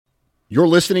You're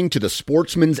listening to the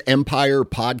Sportsman's Empire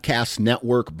Podcast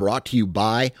Network, brought to you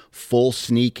by Full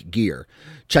Sneak Gear.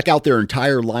 Check out their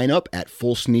entire lineup at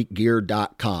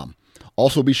fullsneakgear.com.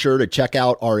 Also be sure to check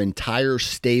out our entire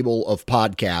stable of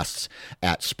podcasts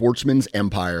at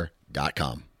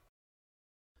sportsmansempire.com.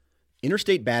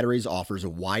 Interstate Batteries offers a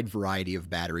wide variety of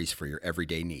batteries for your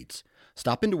everyday needs.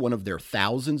 Stop into one of their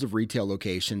thousands of retail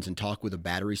locations and talk with a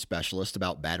battery specialist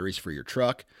about batteries for your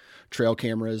truck, trail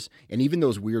cameras, and even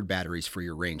those weird batteries for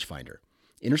your rangefinder.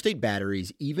 Interstate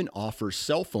Batteries even offers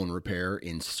cell phone repair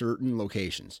in certain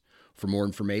locations. For more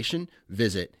information,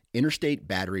 visit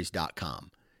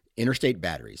interstatebatteries.com. Interstate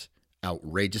Batteries,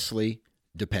 outrageously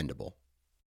dependable.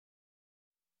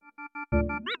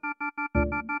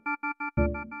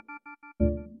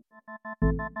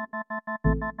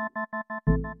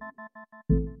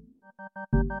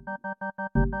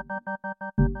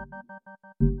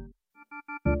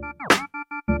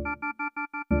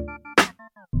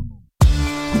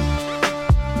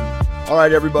 All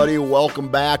right, everybody, welcome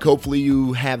back. Hopefully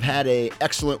you have had an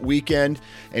excellent weekend,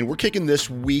 and we're kicking this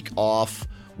week off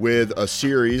with a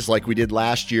series like we did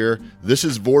last year. This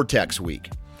is Vortex Week,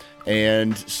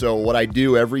 and so what I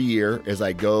do every year is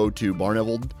I go to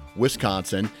Barneveld,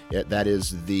 Wisconsin. That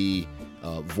is the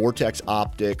Vortex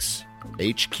Optics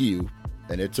HQ,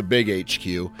 and it's a big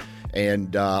HQ,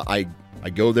 and I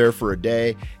go there for a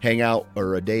day, hang out,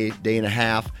 or a day and a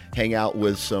half, hang out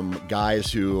with some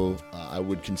guys who I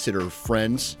would consider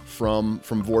friends from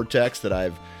Vortex that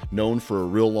I've known for a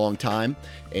real long time.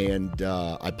 And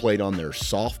I played on their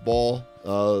softball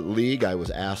league. I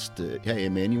was asked, hey,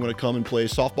 man, you want to come and play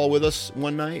softball with us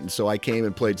one night? And so I came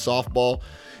and played softball.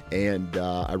 And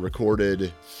I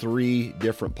recorded 3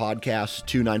 different podcasts,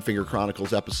 2 Nine Finger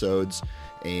Chronicles episodes,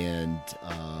 and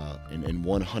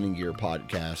 1 Hunting Gear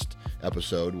podcast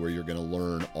episode, where you're going to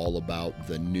learn all about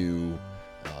the new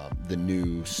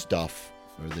stuff,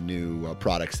 or the new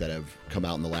products that have come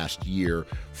out in the last year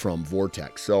from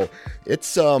Vortex. So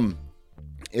it's a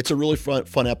really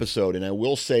fun episode. And I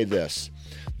will say this,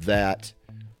 that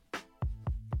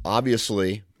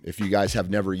obviously, if you guys have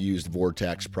never used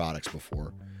Vortex products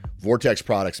before, Vortex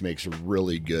products makes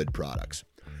really good products.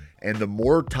 And the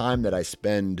more time that I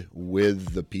spend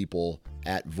with the people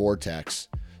at Vortex,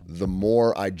 the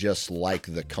more I just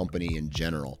like the company in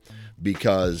general,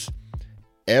 because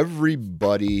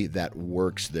everybody that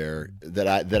works there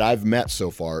that I've met so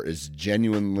far is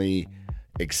genuinely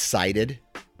excited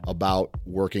about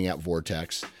working at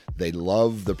Vortex. They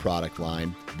love the product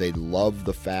line. They love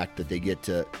the fact that they get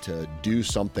to do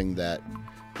something that,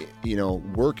 you know,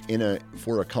 work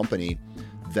for a company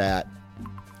that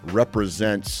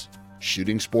represents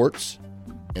shooting sports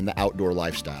and the outdoor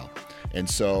lifestyle. And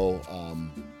so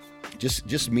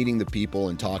just meeting the people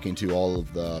and talking to all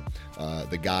of the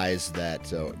guys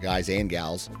guys and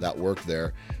gals that work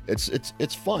there,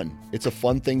 it's fun. It's a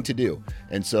fun thing to do.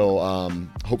 And so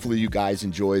hopefully you guys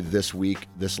enjoy this week,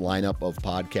 this lineup of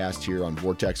podcasts here on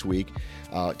Vortex Week.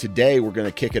 Today we're going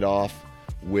to kick it off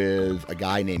with a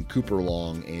guy named Cooper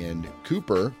Long, and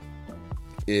Cooper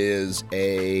is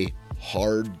a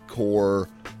hardcore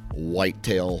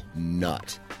whitetail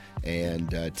nut.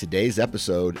 And today's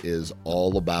episode is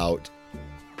all about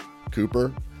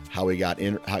Cooper, how he got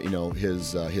in,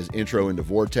 his intro into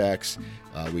Vortex.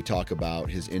 We talk about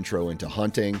his intro into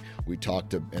hunting.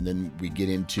 And then we get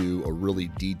into a really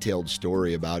detailed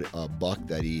story about a buck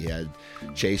that he had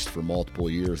chased for multiple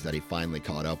years that he finally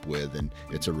caught up with, and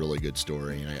it's a really good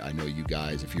story. And I know you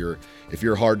guys, if you're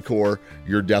hardcore,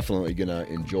 you're definitely gonna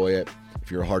enjoy it. If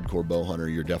you're a hardcore bow hunter,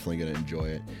 you're definitely gonna enjoy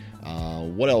it.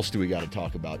 What else do we got to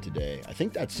talk about today? I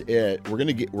think that's it. We're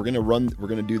gonna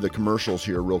do the commercials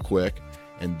here real quick,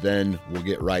 and then we'll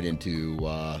get right into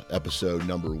episode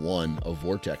number 1 of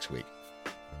Vortex Week.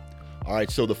 All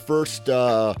right, so the first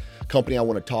company I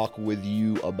want to talk with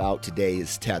you about today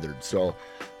is Tethered. So,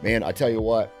 man, I tell you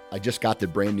what, I just got the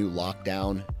brand new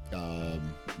Lockdown.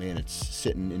 Man, it's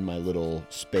sitting in my little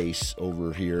space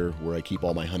over here where I keep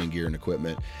all my hunting gear and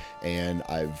equipment, and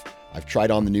I've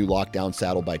tried on the new Lockdown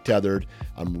saddle by Tethered.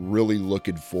 I'm really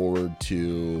looking forward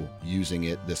to using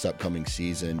it this upcoming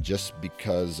season, just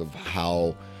because of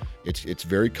how it's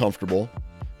very comfortable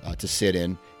to sit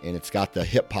in, and it's got the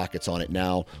hip pockets on it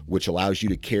now, which allows you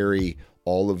to carry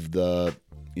all of the,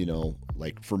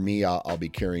 Like for me, I'll be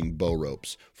carrying bow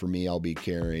ropes. For me, I'll be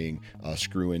carrying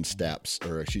screw-in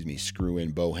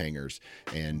bow hangers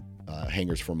and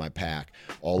hangers for my pack.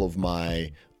 All of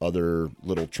my other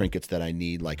little trinkets that I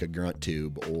need, like a grunt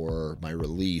tube or my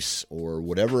release or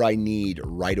whatever I need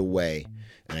right away,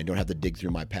 and I don't have to dig through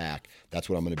my pack, that's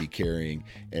what I'm going to be carrying.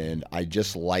 And I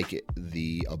just like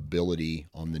the ability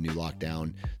on the new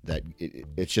lockdown that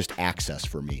it's just access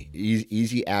for me.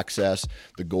 Easy access.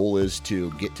 The goal is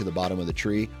to get to the bottom of the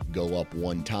tree, go up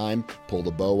one time, pull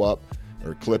the bow up,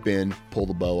 or clip in, pull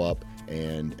the bow up,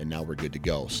 and now we're good to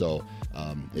go. So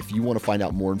if you want to find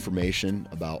out more information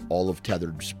about all of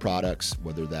Tethered's products,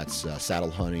 whether that's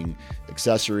saddle hunting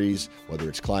accessories, whether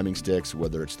it's climbing sticks,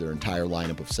 whether it's their entire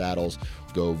lineup of saddles,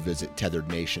 go visit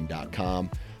tetherednation.com.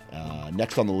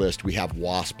 Next on the list, we have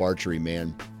Wasp Archery,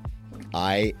 man.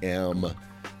 I'm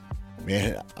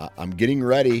getting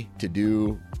ready to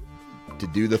do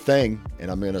the thing, and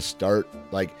I'm going to start,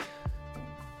 like,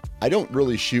 I don't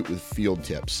really shoot with field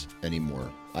tips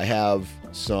anymore. I have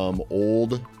some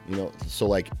old, so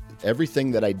like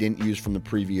everything that I didn't use from the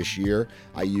previous year,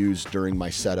 I used during my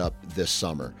setup this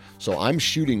summer. So I'm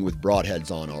shooting with broadheads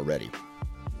on already.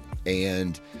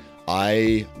 And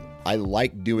I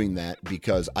like doing that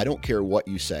because I don't care what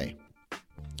you say.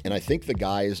 And I think the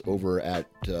guys over at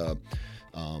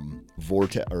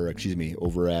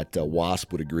over at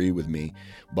Wasp would agree with me,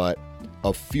 but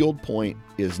a field point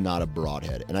is not a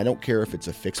broadhead. And I don't care if it's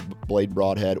a fixed blade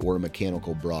broadhead or a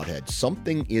mechanical broadhead.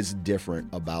 Something is different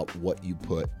about what you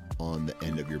put on the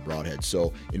end of your broadhead.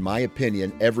 So in my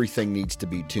opinion, everything needs to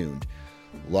be tuned.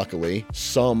 Luckily,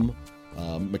 some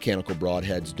mechanical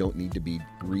broadheads don't need to be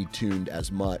retuned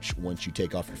as much once you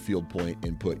take off your field point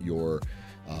and put your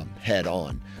head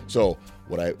on. So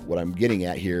what I'm getting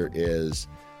at here is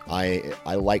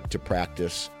I like to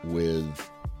practice with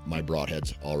my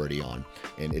broadheads already on,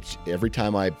 and it's every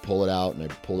time I pull it out and I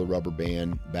pull the rubber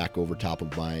band back over top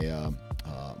of my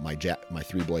my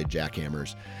 3-blade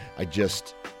jackhammers,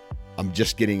 I'm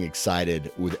just getting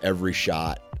excited with every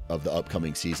shot of the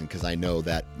upcoming season, because I know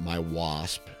that my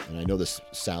Wasp, and I know this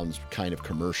sounds kind of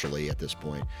commercially at this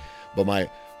point, but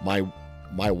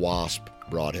my Wasp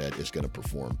broadhead is going to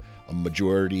perform. A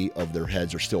majority of their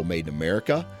heads are still made in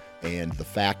America, and the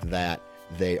fact that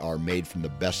they are made from the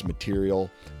best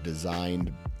material,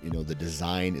 designed, the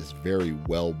design is very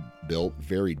well built,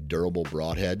 very durable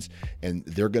broadheads, and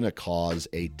they're going to cause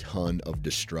a ton of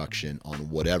destruction on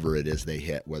whatever it is they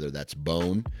hit, whether that's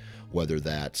bone, whether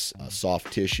that's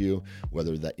soft tissue,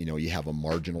 whether that, you have a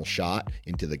marginal shot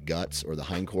into the guts or the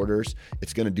hindquarters.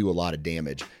 It's going to do a lot of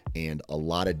damage, and a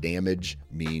lot of damage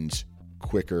means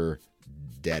quicker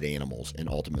dead animals, and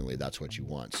ultimately that's what you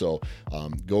want. So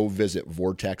go visit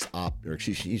Vortex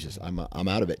Jesus, I'm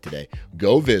out of it today.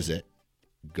 Go visit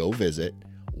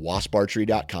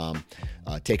wasparchery.com.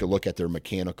 Take a look at their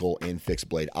mechanical and fixed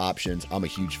blade options. I'm a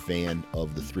huge fan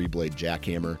of the 3-blade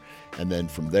jackhammer, and then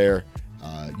from there,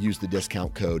 use the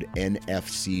discount code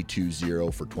N.F.C.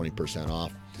 20 for 20%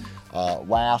 off.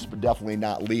 Last but definitely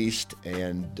not least,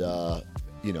 and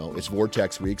it's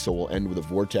Vortex week, so we'll end with a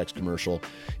Vortex commercial.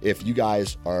 If you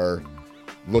guys are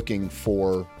looking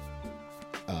for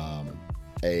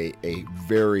a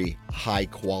very high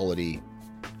quality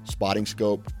spotting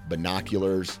scope,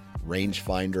 binoculars,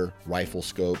 rangefinder, rifle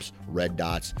scopes, red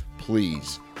dots,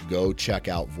 please go check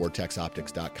out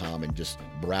vortexoptics.com and just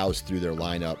browse through their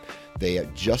lineup. They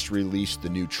just released the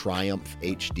new Triumph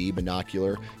HD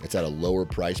binocular. It's at a lower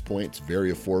price point. It's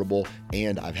very affordable,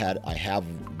 and I have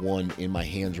one in my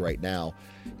hands right now.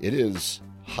 It is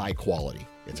high quality.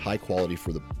 It's high quality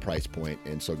for the price point,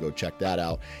 and so go check that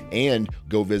out. And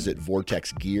go visit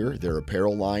Vortex Gear, their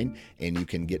apparel line, and you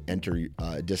can enter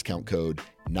discount code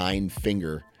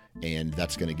 9FINGER, and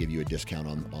that's going to give you a discount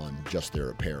on just their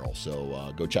apparel.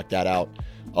 So go check that out.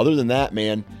 Other than that,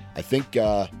 man, I think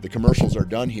the commercials are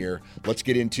done here. Let's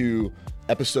get into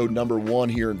episode number 1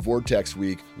 here in Vortex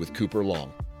Week with Cooper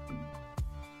Long.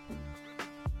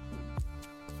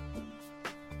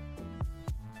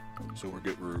 So we're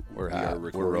good. We're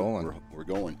rolling. We're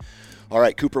going. All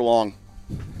right, Cooper Long,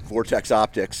 Vortex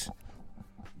Optics,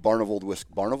 Barneveld,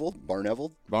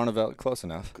 close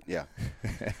enough. Yeah.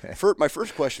 My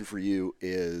first question for you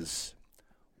is,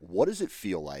 what does it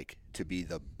feel like to be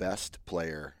the best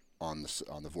player on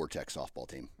the Vortex softball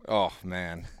team? Oh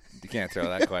man, you can't throw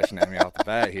that question at me off the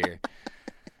bat here.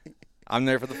 I'm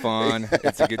there for the fun.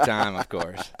 It's a good time, of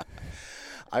course.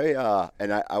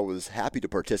 I was happy to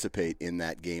participate in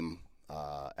that game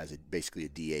as basically a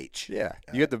DH. Yeah,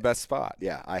 you get the best spot.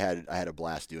 Yeah, I had a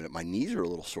blast doing it. My knees are a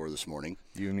little sore this morning.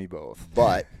 You and me both.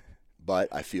 But but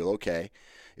I feel okay.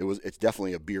 It's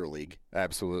definitely a beer league,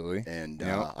 Absolutely. and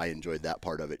Yep. I enjoyed that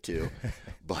part of it too.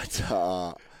 But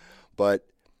what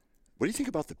do you think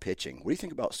about the pitching? What do you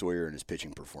think about Sawyer and his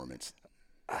pitching performance?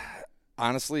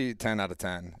 Honestly, 10 out of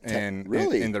 10. And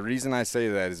Really? and the reason I say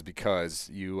that is because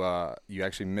you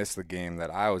actually missed the game that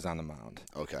I was on the mound.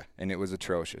 Okay. And it was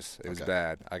atrocious. It was Okay.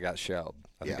 bad. I got shelled.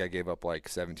 I think Yeah. I gave up like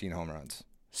 17 home runs.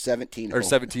 17 Or home-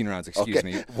 17 runs, excuse Okay.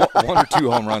 me. One or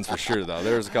two home runs for sure, though.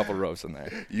 There was a couple ropes in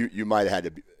there. You might have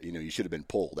had to, you should have been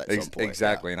pulled at some point.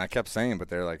 Exactly. And I kept saying, but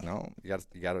they're like, no, you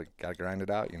got to grind it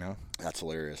out, Yeah. That's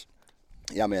hilarious.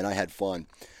 Yeah, man, I had fun.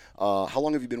 How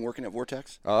long have you been working at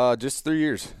Vortex? Just 3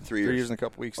 years. 3 years. 3 years and a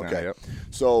couple weeks now. Okay. Yep.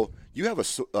 So you have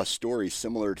a story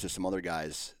similar to some other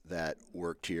guys that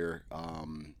worked here.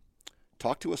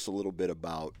 Talk to us a little bit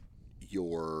about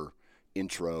your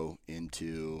intro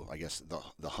into, I guess,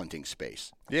 the hunting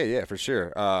space. Yeah, for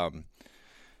sure.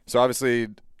 So obviously,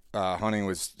 hunting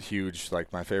was huge,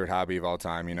 like my favorite hobby of all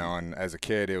time, and as a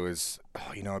kid, it was,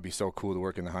 it'd be so cool to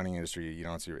work in the hunting industry.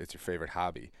 It's your favorite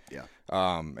hobby. Yeah.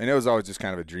 And it was always just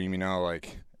kind of a dream,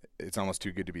 like it's almost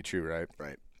too good to be true, right?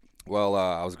 Right. Well,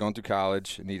 I was going through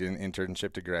college, needed an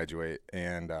internship to graduate,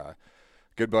 and a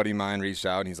good buddy of mine reached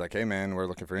out, and he's like, hey, man, we're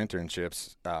looking for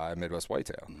internships at Midwest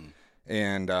Whitetail. Mm-hmm.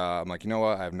 And I'm like, you know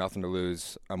what? I have nothing to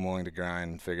lose. I'm willing to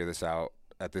grind, figure this out.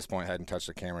 At this point, I hadn't touched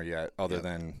the camera yet other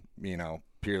than,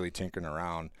 purely tinkering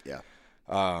around. Yeah.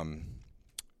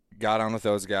 Got on with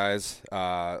those guys.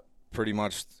 Pretty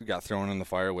much got thrown in the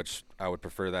fire, which I would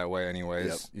prefer that way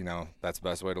anyways. That's the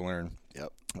best way to learn.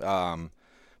 Yep.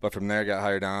 But from there, got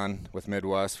hired on with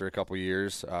Midwest for a couple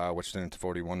years, which turned into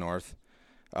 41 North.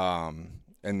 And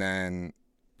then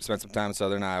spent some time in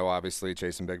Southern Iowa, obviously,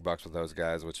 chasing big bucks with those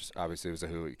guys, which obviously was a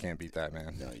hoot. You can't beat that,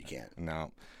 man. No, you can't.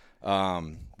 No.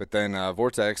 But then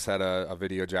Vortex had a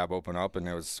video job open up, and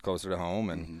it was closer to home.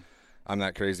 And I'm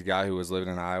that crazy guy who was living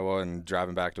in Iowa and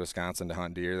driving back to Wisconsin to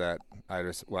hunt deer that I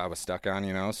was stuck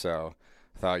on, So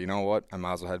I thought, you know what, I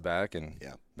might as well head back, and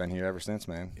been here ever since,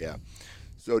 man. Yeah.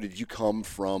 So did you come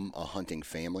from a hunting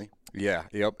family? Yeah.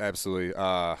 Yep. Absolutely.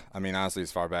 Honestly,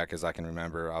 as far back as I can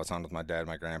remember, I was hunting with my dad and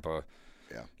my grandpa.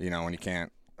 Yeah. When you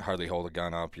can't hardly hold a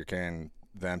gun up, you're carrying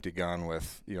the empty gun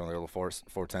with, the little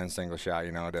 410 single shot,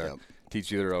 to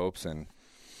teach you the ropes. And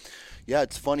yeah,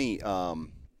 it's funny.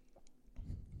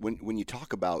 When you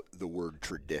talk about the word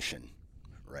tradition,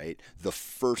 right? The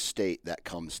first state that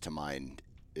comes to mind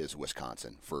is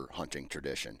Wisconsin for hunting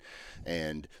tradition,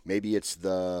 and maybe it's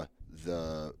the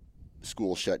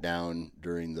school shut down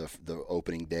during the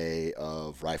opening day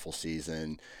of rifle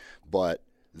season, but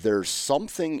there's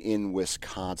something in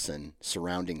Wisconsin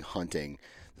surrounding hunting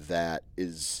that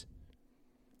is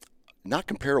not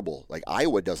comparable. Like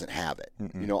Iowa doesn't have it.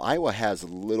 Mm-mm. Iowa has a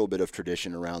little bit of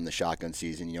tradition around the shotgun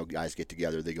season. Guys get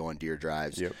together, they go on deer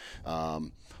drives. Yep.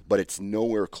 But it's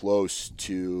nowhere close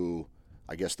to,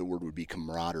 I guess the word would be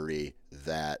camaraderie,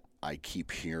 that I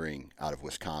keep hearing out of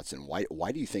Wisconsin.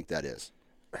 Why do you think that is?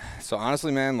 So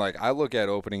honestly, man, like I look at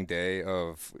opening day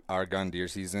of our gun deer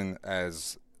season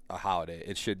as a holiday.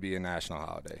 It should be a national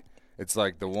holiday. It's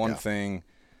like the one thing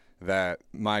that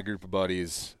my group of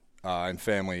buddies and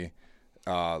family,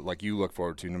 like you look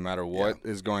forward to. No matter what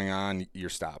is going on, you're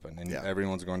stopping, and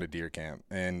everyone's going to deer camp.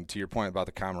 And to your point about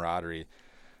the camaraderie,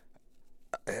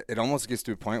 it almost gets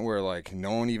to a point where like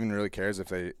no one even really cares if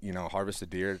they harvest a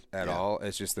deer at all.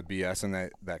 It's just the BS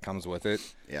and that comes with it.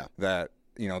 Yeah. That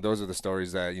those are the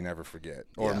stories that you never forget,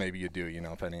 or maybe you do.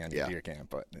 Depending on your deer camp.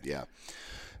 But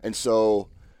and so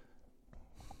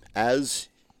as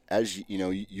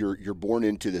you're born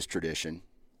into this tradition,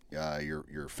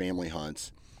 your family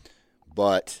hunts,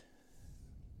 but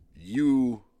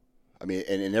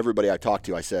and everybody I talked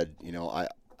to, I said,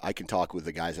 I can talk with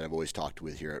the guys that I've always talked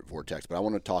with here at Vortex, but I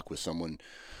want to talk with someone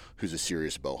who's a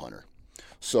serious bow hunter.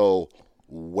 So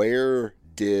where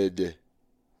did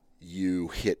you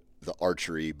hit the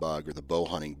archery bug or the bow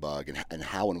hunting bug, and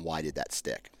how and why did that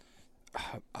stick?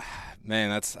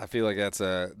 Man, I feel like that's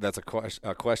a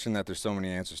question that there's so many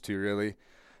answers to, really.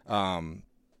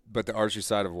 But the archery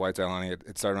side of whitetail hunting,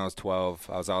 it started when I was 12.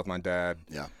 I was out with my dad.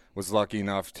 Yeah. Was lucky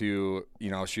enough to,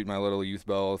 shoot my little youth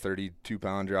bow,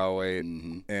 32-pound draw weight,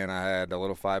 and I had a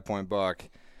little 5-point buck,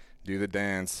 do the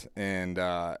dance, and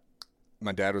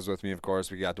my dad was with me, of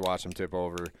course. We got to watch him tip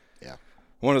over. Yeah.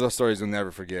 One of those stories you'll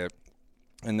never forget.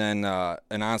 And then,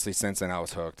 and honestly, since then I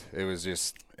was hooked. It was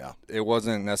just, it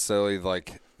wasn't necessarily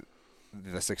like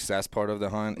the success part of the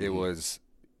hunt. It was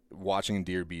watching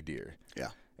deer be deer. Yeah.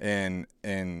 And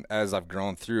as I've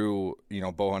grown through,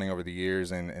 bow hunting over the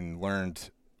years and learned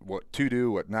what to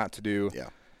do, what not to do. Yeah.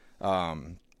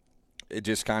 It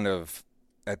just kind of,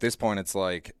 at this point, it's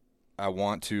like I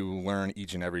want to learn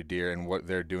each and every deer and what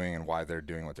they're doing and why they're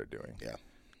doing what they're doing. Yeah.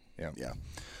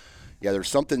 There's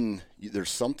something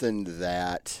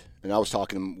that, and I was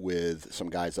talking with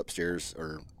some guys upstairs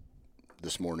or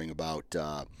this morning about,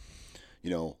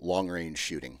 long range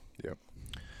shooting. Yep.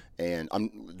 And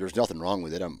there's nothing wrong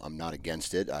with it. I'm not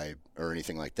against it or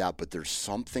anything like that, but there's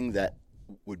something that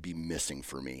would be missing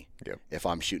for me if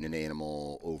I'm shooting an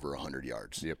animal over 100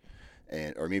 yards. Yep.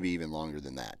 Or maybe even longer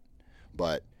than that.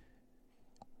 But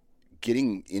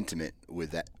getting intimate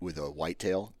with a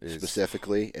whitetail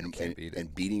specifically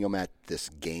and beating them at this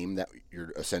game that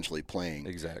you're essentially playing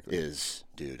is,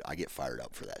 dude, I get fired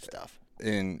up for that stuff.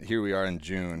 And here we are in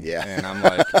June. Yeah. And I'm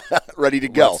like, ready to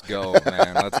go. Let's go,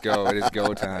 man. Let's go. It is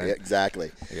go time. Yeah,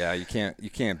 exactly. Yeah, you can't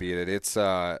beat it. It's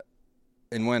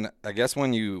and when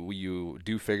you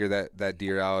do figure that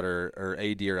deer out or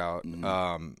a deer out,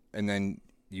 and then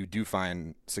you do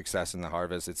find success in the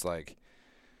harvest, it's like,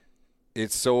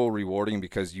 it's so rewarding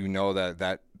because you know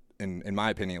that in my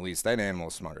opinion at least, that animal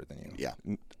is smarter than you. Yeah.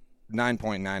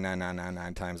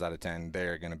 9.99999 times out of 10,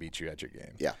 they're going to beat you at your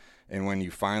game. Yeah. And when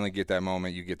you finally get that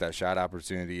moment, you get that shot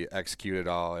opportunity, execute it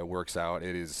all, it works out.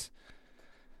 It's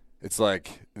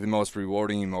like the most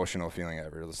rewarding emotional feeling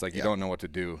ever. It's like you don't know what to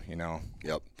do, you know?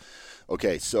 Yep.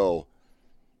 Okay, so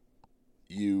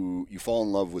you fall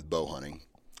in love with bow hunting,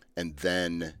 and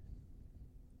then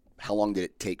how long did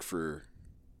it take for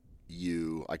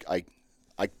you,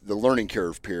 the learning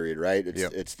curve period, right?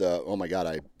 It's the, oh my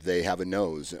God, they have a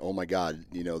nose. Oh my God,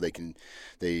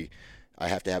 I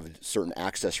have to have certain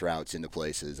access routes into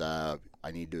places. I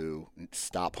need to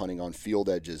stop hunting on field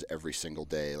edges every single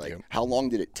day. How long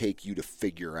did it take you to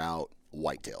figure out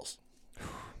whitetails?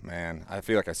 Man, I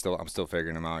feel like I'm still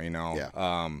figuring them out,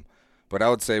 Yeah. But I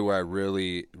would say where I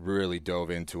really, really dove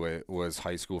into it was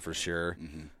high school for sure.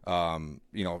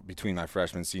 Mm-hmm. Between my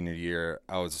freshman senior year,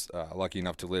 I was lucky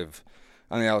enough to live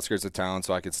on the outskirts of town,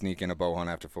 so I could sneak in a bow hunt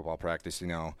after football practice.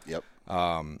 Yep.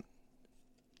 And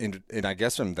I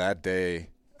guess from that day,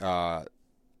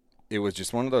 it was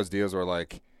just one of those deals where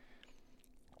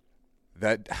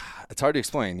that it's hard to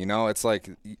explain. It's like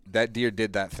that deer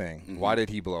did that thing. Mm-hmm. Why did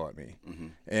he blow at me? Mm-hmm.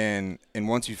 And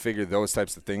once you figure those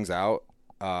types of things out,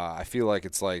 I feel like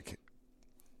it's like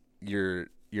you're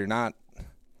not.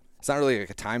 It's not really like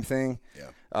a time thing.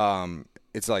 Yeah.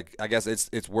 It's like, I guess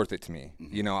it's worth it to me.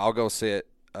 Mm-hmm. I'll go sit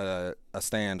a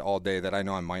stand all day that I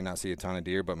know I might not see a ton of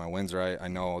deer, but my wind's right. I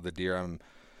know the deer I'm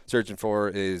searching for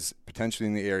is potentially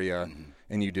in the area, mm-hmm.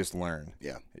 and you just learn.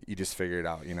 Yeah. You just figure it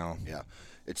out. Yeah.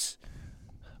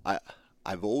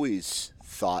 I've always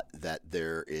thought that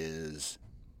there was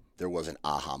an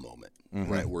aha moment,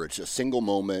 mm-hmm. right, where it's a single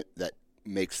moment that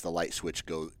makes the light switch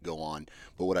go on.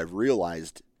 But what I've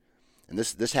realized, and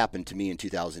this happened to me in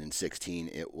 2016,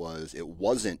 it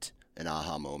wasn't an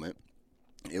aha moment.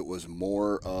 It was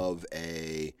more of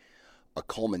a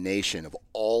culmination of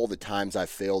all the times I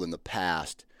failed in the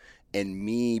past, and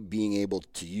me being able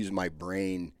to use my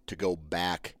brain to go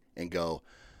back and go,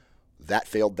 that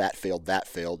failed, that failed, that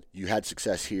failed. You had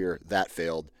success here, that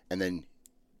failed, and then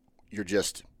you're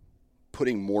just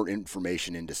putting more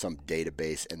information into some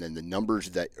database, and then the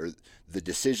numbers or the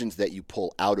decisions that you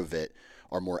pull out of it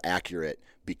are more accurate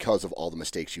because of all the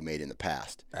mistakes you made in the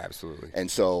past. Absolutely. And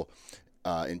so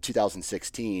in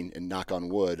 2016, and knock on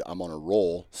wood, I'm on a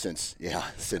roll since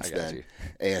then. You.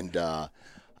 And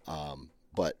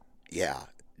but yeah,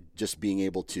 just being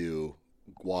able to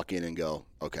walk in and go,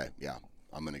 okay, yeah,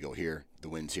 I'm going to go here. The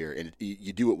wind's here, and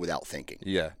you do it without thinking.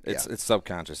 Yeah, it's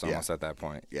subconscious almost at that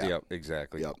point. Yeah. Yep,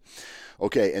 exactly. Yep.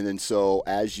 Okay, and then so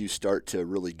as you start to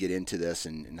really get into this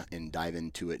and dive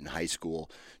into it in high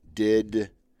school,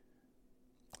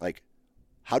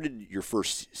 how did your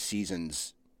first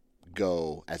seasons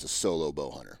go as a solo bow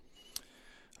hunter?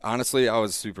 Honestly, I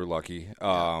was super lucky.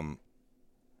 I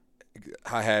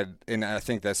had, and I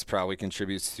think that's probably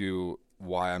contributes to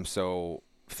why I'm so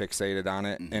fixated on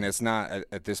it. Mm-hmm. And it's not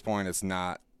at this point, it's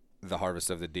not the harvest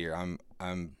of the deer.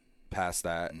 I'm past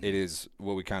that. Mm-hmm. It is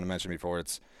what we kind of mentioned before.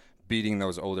 It's beating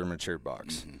those older mature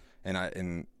bucks. Mm-hmm.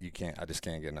 I just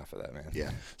can't get enough of that, man.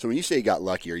 Yeah. So when you say you got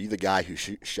lucky, are you the guy who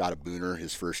shot a booner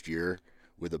his first year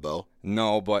with a bow?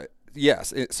 No, but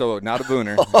yes. So not a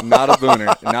booner, not a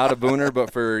booner,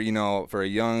 but for a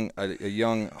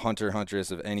young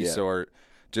huntress of any sort,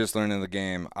 just learning the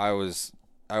game, I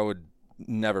would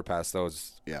never pass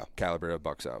those caliber of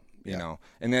bucks up, you know.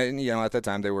 And then, at that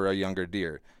time they were a younger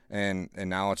deer. And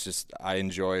now it's just, I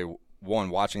enjoy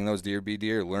watching those deer be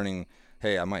deer, learning,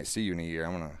 hey, I might see you in a year.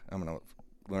 I'm gonna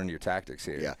learn your tactics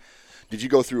here. Yeah. Did you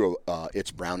go through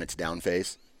it's brown, it's down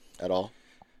phase at all?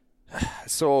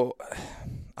 So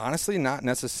honestly, not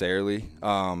necessarily.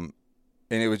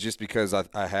 And it was just because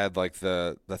I had like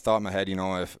the thought in my head,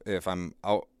 if I'm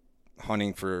out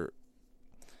hunting for,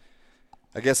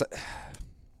 I guess,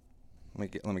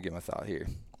 let me get my thought here.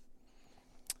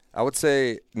 I would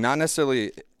say not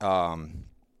necessarily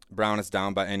brown is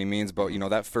down by any means, but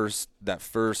that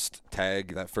first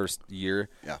tag, that first year,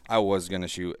 I was gonna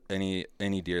shoot any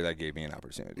deer that gave me an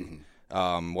opportunity.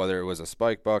 Whether it was a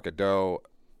spike buck, a doe,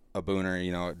 a booner,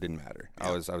 it didn't matter.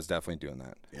 Yeah. I was definitely doing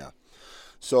that. Yeah.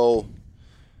 So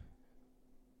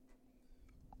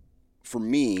for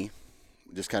me,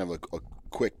 just kind of a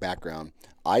quick background.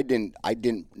 I didn't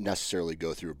necessarily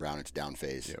go through a brown it's down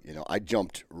phase. Yep. I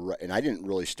jumped and I didn't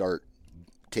really start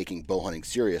taking bow hunting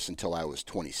serious until I was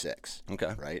 26.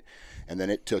 Okay. Right. And then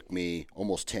it took me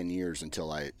almost 10 years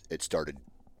until it started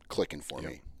clicking for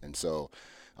me. And so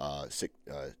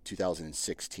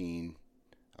 2016,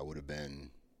 I would have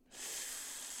been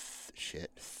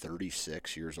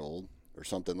 36 years old or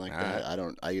something like that.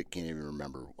 I can't even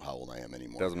remember how old I am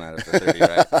anymore. Doesn't matter for 30,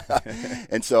 right?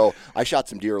 And so I shot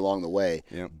some deer along the way,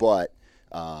 but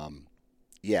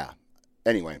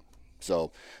anyway,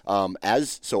 so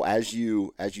as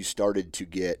you started to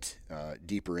get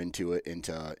deeper into it,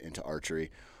 into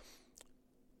archery,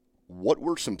 what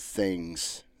were some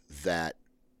things that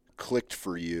clicked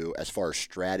for you as far as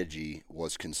strategy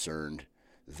was concerned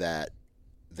that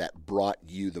brought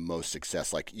you the most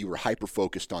success? Like you were hyper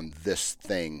focused on this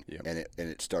thing, and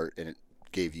it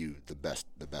gave you the best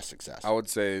success. I would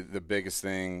say the biggest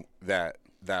thing that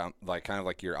like kind of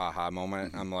like your aha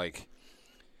moment. I'm like,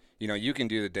 you can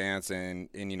do the dance and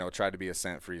try to be as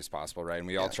scent free as possible, right? And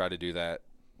we all try to do that.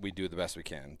 We do the best we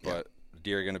can, but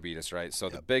deer are going to beat us, right? So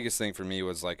the biggest thing for me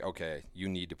was like, okay, you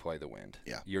need to play the wind.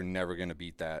 Yeah. You're never going to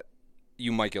beat that.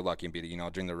 You might get lucky and beat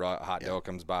it. During the rut, hot doe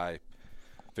comes by,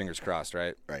 fingers crossed,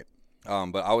 right? Right.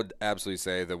 But I would absolutely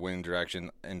say the wind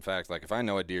direction. In fact, like if I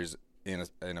know a deer's in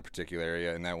a particular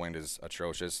area and that wind is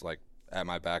atrocious, like at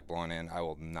my back blowing in, I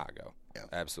will not go. Yeah.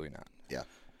 Absolutely not. Yeah.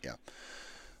 Yeah.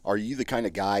 Are you the kind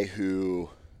of guy who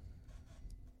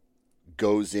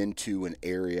goes into an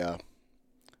area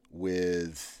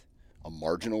with a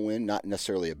marginal wind, not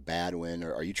necessarily a bad wind,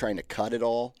 or are you trying to cut it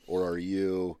all, or are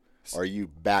you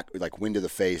back like wind to the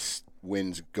face,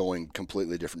 winds going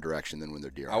completely different direction than when they're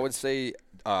deer? I would say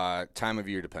time of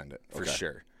year dependent for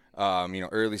sure.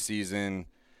 Early season,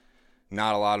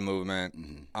 not a lot of movement.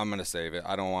 Mm-hmm. I'm gonna save it.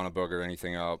 I don't want to booger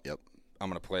anything up. Yep. I'm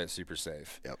gonna play it super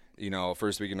safe. Yep.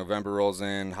 First week of November rolls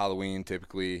in, Halloween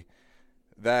typically.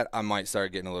 That I might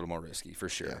start getting a little more risky for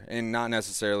sure, and not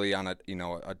necessarily on a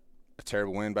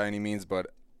terrible wind by any means, but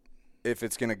if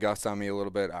it's gonna gust on me a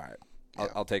little bit, all right,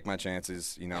 I'll take my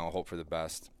chances. Hope for the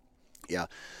best. Yeah,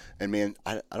 and man,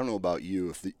 I don't know about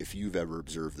you if you've ever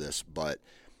observed this, but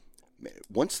man,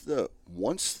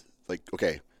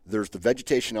 there's the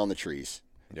vegetation on the trees.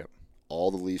 Yep.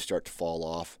 All the leaves start to fall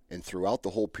off, and throughout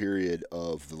the whole period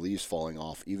of the leaves falling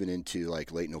off, even into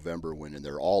like late November when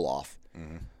they're all off,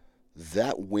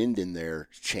 that wind in there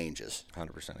changes.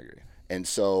 100% agree. And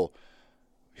so,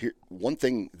 here, one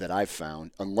thing that I've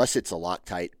found, unless it's a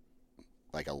Loctite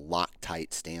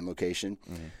stand location,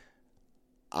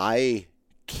 I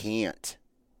can't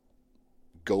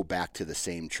go back to the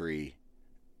same tree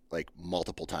like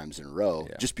multiple times in a row,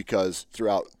 just because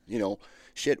throughout,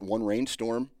 one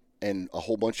rainstorm and a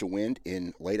whole bunch of wind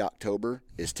in late October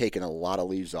is taking a lot of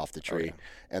leaves off the tree.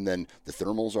 And then the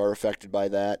thermals are affected by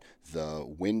that. The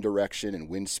wind direction and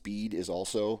wind speed is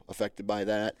also affected by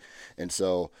that. And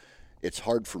so it's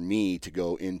hard for me to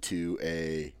go into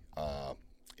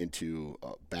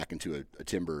back into a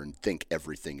timber and think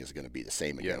everything is going to be the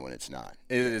same again when it's not.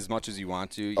 As much as you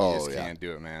want to, you just can't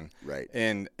do it, man. Right.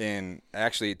 And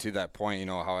actually to that point,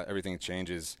 how everything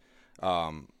changes.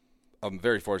 I'm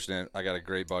very fortunate. I got a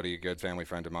great buddy, a good family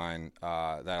friend of mine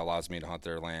that allows me to hunt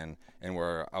their land. And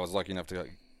where I was lucky enough to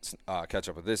catch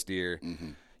up with this deer,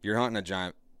 you're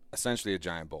hunting essentially a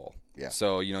giant bull. Yeah.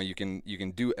 So you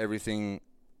can do everything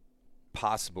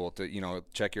possible to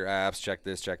check your apps, check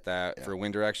this, check that for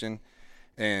wind direction.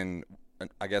 And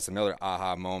I guess another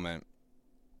aha moment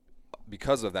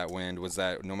because of that wind was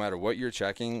that no matter what you're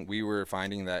checking, we were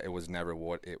finding that it was never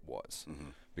what it was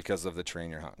because of the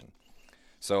terrain you're hunting.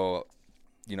 So,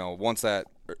 once that,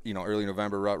 early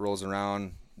November rut rolls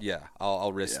around,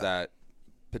 I'll risk that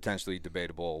potentially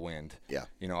debatable wind. Yeah.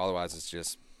 Otherwise it's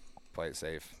just play it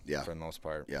safe for the most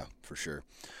part. Yeah, for sure.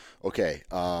 Okay.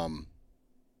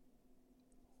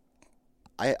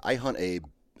 I hunt a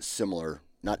similar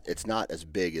it's not as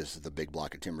big as the big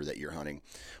block of timber that you're hunting,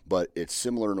 but it's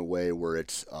similar in a way where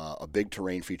it's a big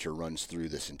terrain feature runs through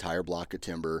this entire block of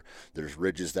timber. There's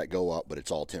ridges that go up, but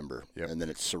it's all timber. Yep. And then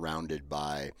it's surrounded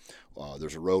by,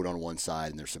 there's a road on one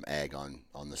side and there's some ag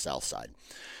on the south side.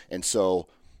 And so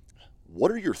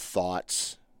what are your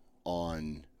thoughts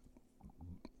on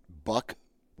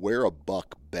where a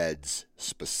buck beds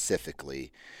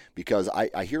specifically? Because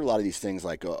I hear a lot of these things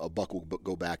like a buck will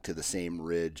go back to the same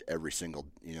ridge every single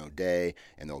day,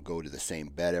 and they'll go to the same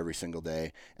bed every single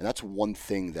day, and that's one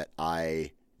thing that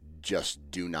I just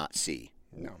do not see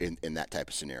in that type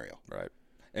of scenario. Right.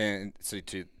 And so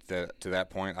to that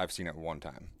point, I've seen it one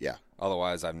time. Yeah.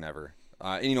 Otherwise, I've never.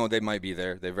 And, they might be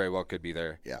there. They very well could be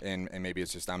there. Yeah. And maybe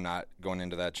it's just I'm not going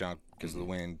into that chunk because of the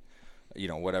wind,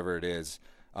 whatever it is.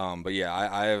 But yeah,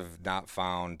 I have not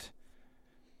found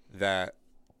that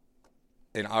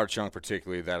in our chunk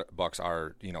particularly that bucks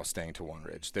are, staying to one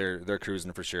ridge. They're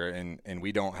cruising for sure. And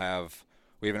we have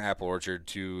an apple orchard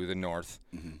to the north.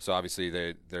 Mm-hmm. So obviously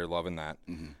they're loving that.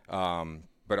 Mm-hmm.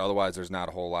 But otherwise there's not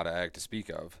a whole lot of ag to speak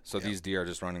of. So these deer are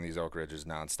just running these oak ridges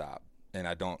nonstop. And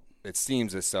it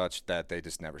seems as such that they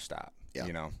just never stop, Yeah.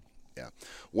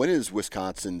 When is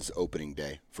Wisconsin's opening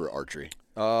day for archery?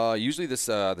 Usually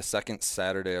the second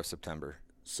Saturday of September.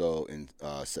 So in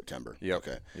September. Yep.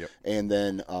 Okay. Yep. And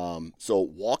then, so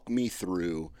walk me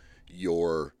through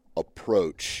your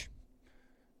approach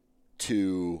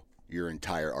to your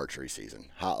entire archery season.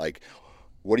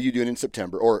 What are you doing in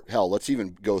September? Or hell, let's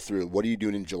even go through. What are you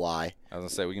doing in July? I was gonna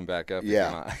say we can back up.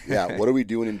 Yeah. Yeah. What are we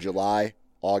doing in July,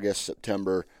 August,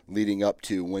 September, leading up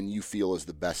to when you feel is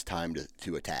the best time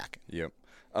to attack? Yep.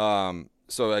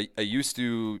 So I used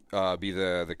to be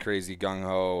the crazy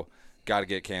gung-ho, got to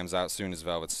get cams out soon as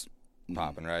velvet's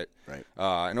popping, right? Right.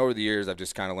 And over the years, I've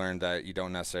just kind of learned that you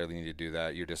don't necessarily need to do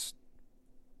that. You're just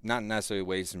not necessarily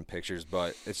wasting pictures,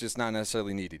 but it's just not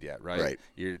necessarily needed yet, right? Right.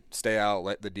 You stay out,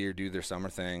 let the deer do their summer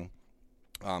thing.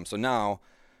 So now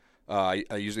I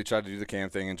usually try to do the cam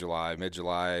thing in July,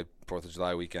 mid-July, 4th of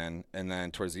July weekend, and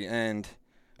then towards the end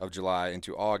of July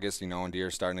into August, when deer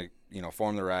are starting to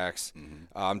form the racks,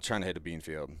 I'm trying to hit a bean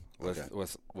field with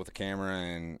a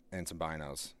camera and some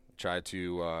binos. Try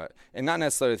to and not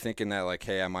necessarily thinking that like,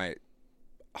 hey, I might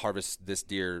harvest this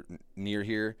deer near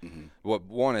here. Mm-hmm. What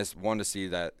one to see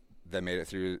that made it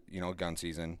through gun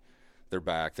season. They're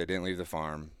back. They didn't leave the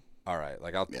farm. All right,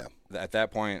 at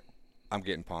that point, I'm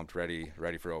getting pumped, ready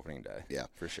for opening day. Yeah,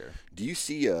 for sure. Do you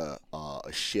see a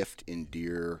shift in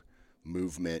deer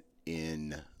movement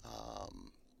in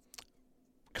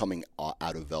coming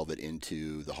out of velvet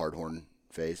into the hardhorn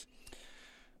phase?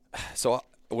 So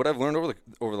what I've learned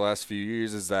over the last few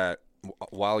years is that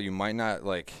while you might not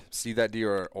like see that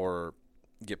deer or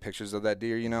get pictures of that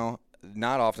deer,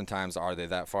 not oftentimes are they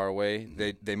that far away.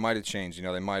 Mm-hmm. They might have changed.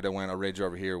 They might have went a ridge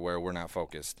over here where we're not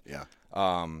focused. Yeah.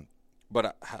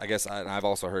 But I guess I've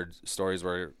also heard stories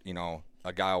where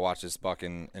a guy will watch this buck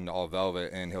in all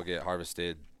velvet and he'll get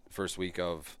harvested first week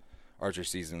of archery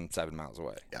season 7 miles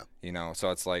away. Yeah.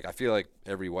 So it's like I feel like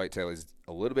every whitetail is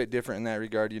a little bit different in that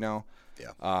regard.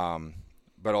 Yeah.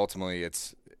 But ultimately,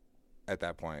 it's at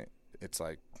that point, it's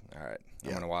like, all right,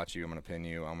 I'm gonna watch you. I'm gonna pin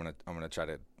you. I'm gonna try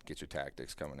to get your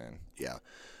tactics coming in. Yeah.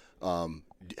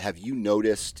 Have you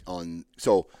noticed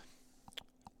so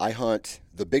I hunt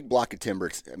the big block of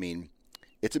timber.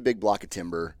 It's a big block of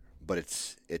timber, but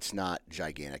it's not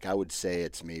gigantic. I would say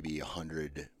it's maybe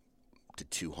 100 to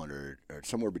 200 or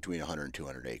somewhere between 100 and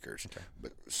 200 acres,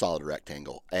 but solid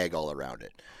rectangle, ag all around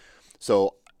it.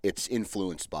 So it's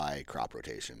influenced by crop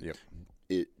rotation. Yep.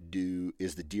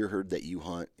 Is the deer herd that you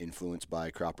hunt influenced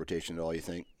by crop rotation at all, you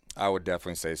think? I would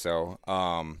definitely say so.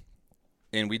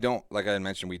 And we don't, like I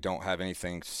mentioned, we don't have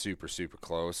anything super, super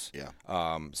close. Yeah.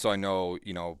 So I know,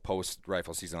 post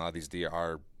rifle season, a lot of these deer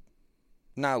are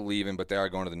not leaving, but they are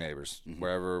going to the neighbors.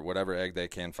 Mm-hmm. Whatever egg they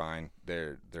can find,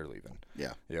 they're leaving.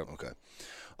 Yeah. Yep. Okay.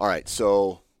 All right.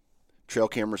 So trail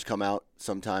cameras come out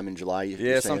sometime in July.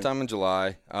 Yeah, sometime in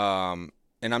July. And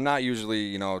I'm not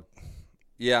usually,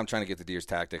 I'm trying to get the deer's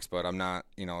tactics, but I'm not,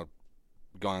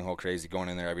 going whole crazy, going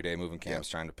in there every day, moving cams,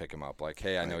 trying to pick him up. Like,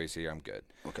 hey, I know he's here, I'm good.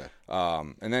 Okay.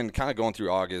 And then kind of going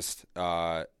through August,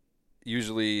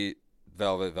 usually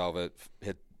velvet,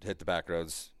 hit the back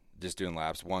roads, just doing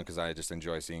laps. One, because I just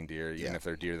enjoy seeing deer, even if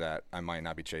they're deer that I might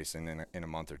not be chasing in a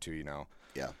month or two,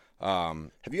 Yeah.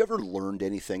 Have you ever learned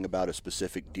anything about a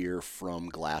specific deer from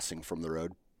glassing from the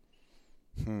road?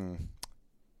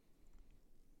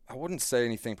 I wouldn't say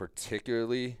anything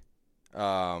particularly.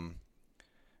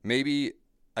 Maybe,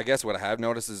 I guess what I have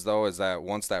noticed is that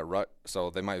once that rut, so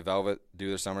they might velvet, do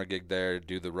their summer gig there,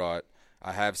 do the rut.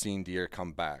 I have seen deer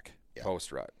come back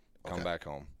post-rut. come back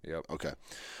home. Yep. Okay.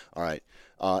 All right.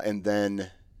 And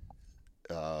then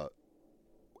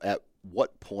at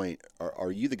what point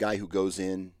are you the guy who goes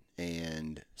in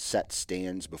and sets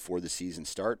stands before the season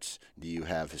starts? Do you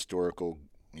have historical,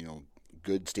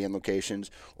 good stand locations,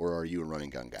 or are you a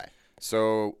running gun guy?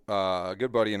 So a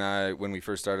good buddy and I, when we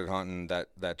first started hunting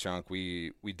that chunk,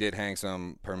 we did hang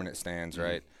some permanent stands,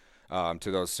 right,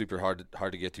 to those super hard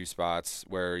to get to spots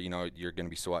where you're going to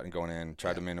be sweating going in.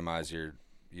 Try to minimize the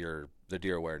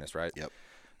deer awareness, right? Yep.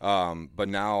 But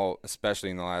now, especially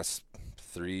in the last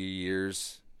 3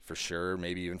 years, for sure,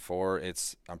 maybe even 4,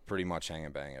 I'm pretty much hang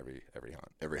and bang every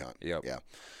hunt. Every hunt. Yep. Yeah.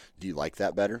 Do you like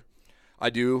that better? I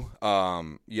do.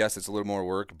 Yes, it's a little more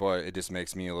work, but it just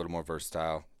makes me a little more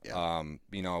versatile. Yeah.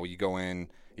 You go in,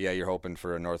 you're hoping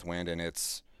for a north wind, and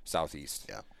it's southeast.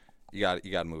 Yeah. You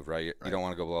got to move, right? You don't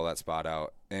want to go blow that spot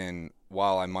out. And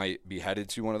while I might be headed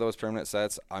to one of those permanent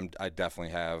sets, I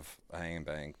definitely have a hang and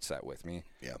bang set with me.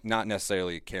 Yeah. Not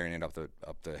necessarily carrying it up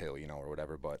the hill, or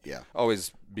whatever, but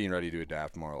always being ready to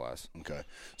adapt more or less. Okay.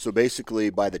 So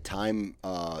basically, by the time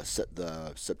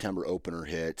the September opener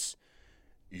hits,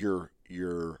 you're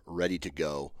ready to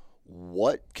go.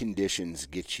 What conditions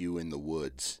get you in the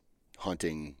woods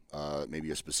hunting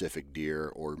maybe a specific deer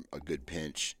or a good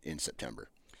pinch in September?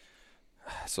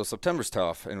 So September's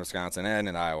tough in Wisconsin and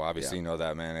in Iowa. Obviously, you know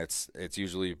that, man. It's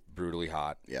usually brutally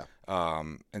hot. Yeah.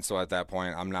 And so at that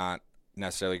point, I'm not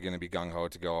necessarily going to be gung-ho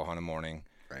to go hunt a morning.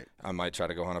 Right. I might try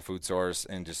to go hunt a food source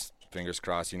and just fingers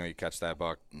crossed, you catch that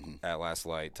buck at last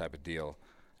light type of deal.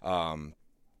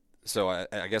 So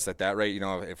I guess at that rate,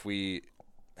 if we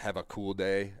have a cool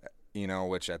day,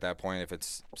 which at that point, if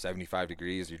it's 75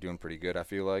 degrees, you're doing pretty good, I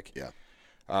feel like. Yeah.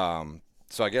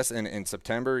 So I guess in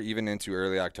September, even into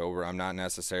early October, I'm not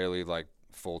necessarily like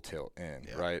full tilt in,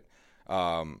 right?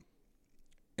 And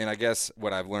I guess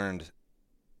what I've learned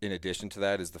in addition to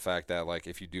that is the fact that, like,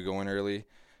 if you do go in early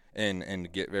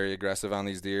and get very aggressive on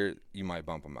these deer, you might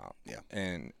bump them out. Yeah.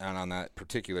 And on that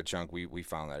particular chunk, we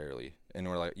found that early. And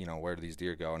we're like, where do these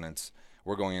deer go? And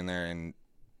we're going in there in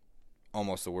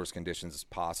almost the worst conditions as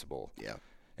possible. Yeah.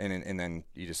 And then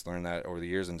you just learn that over the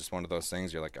years, and just one of those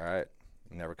things, you're like, all right,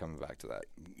 I'm never coming back to that.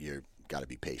 You got to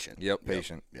be patient. Yep,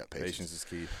 patient. Yep, patience is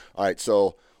key. All right,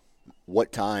 so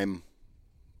what time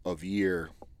of year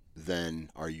then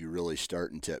are you really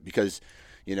starting to, because,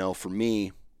 for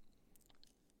me,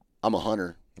 I'm a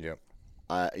hunter. Yep.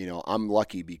 I'm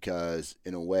lucky because,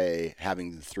 in a way,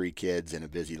 having the 3 kids and a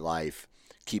busy life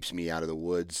keeps me out of the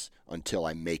woods until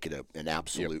I make it an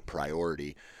absolute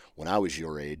priority. When I was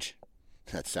your age,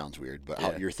 that sounds weird,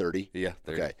 but you're 30? Yeah,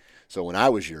 30. Okay. So when I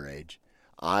was your age,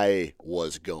 I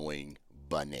was going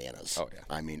bananas. Oh, yeah.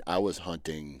 I mean, I was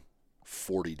hunting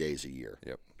 40 days a year.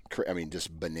 Yep. I mean,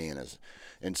 just bananas.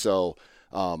 And so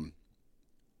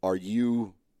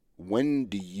when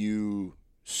do you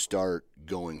start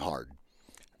going hard?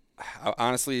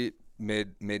 Honestly,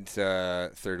 mid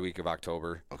to third week of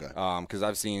October. Okay. Because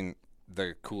I've seen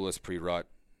the coolest pre-rut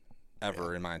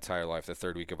ever in my entire life, the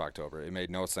third week of October. It made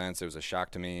no sense. It was a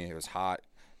shock to me. It was hot.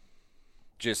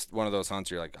 Just one of those hunts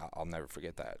you're like, I'll never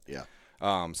forget that. Yeah.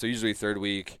 So usually third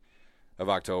week of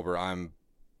October, I'm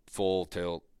full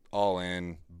tilt, all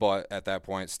in, but at that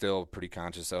point still pretty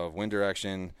conscious of wind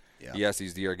direction. Yeah. Yes,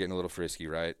 these deer are getting a little frisky,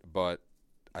 right? But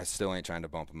I still ain't trying to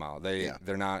bump them out.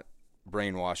 They're not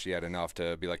brainwashed yet enough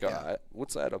to be like,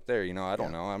 what's that up there? I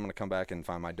don't know. I'm going to come back and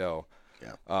find my doe.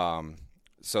 Yeah.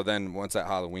 So then once that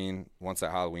Halloween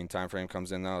time frame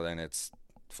comes in, though, then it's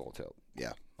full tilt.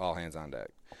 Yeah. All hands on deck.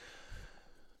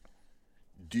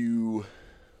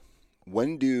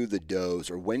 When do the does,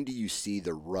 or when do you see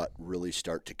the rut really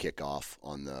start to kick off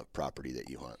on the property that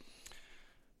you hunt?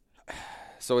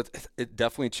 So it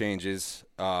definitely changes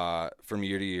from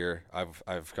year to year.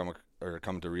 I've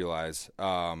come to realize,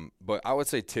 but I would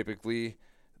say typically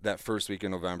that first week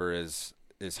in November is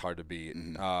hard to beat.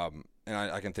 Mm-hmm. And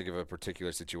I can think of a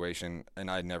particular situation, and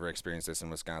I'd never experienced this in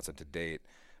Wisconsin to date.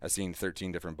 I've seen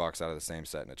 13 different bucks out of the same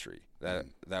set in a tree. That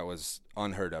was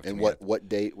unheard of. And to me. What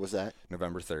date was that?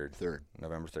 November 3rd.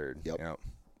 November 3rd.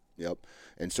 Yep.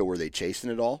 And so were they chasing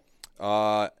it all?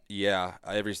 Yeah.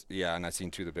 And I've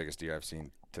seen 2 of the biggest deer I've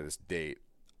seen to this date.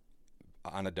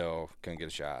 On a doe, couldn't get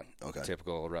a shot. Okay.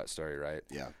 Typical rut story, right?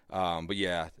 Yeah. But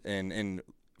yeah, and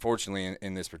fortunately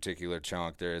in this particular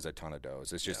chunk, there is a ton of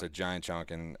does. It's just a giant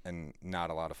chunk, and not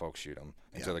a lot of folks shoot them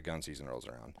until the gun season rolls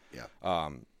around. Yeah.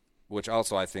 Which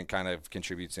also I think kind of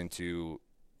contributes into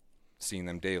seeing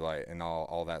them daylight and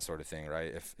all that sort of thing,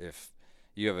 right? If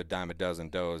you have a dime a dozen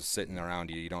does sitting around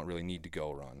you, you don't really need to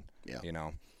go run. Yeah.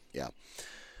 Yeah.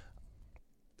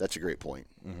 That's a great point.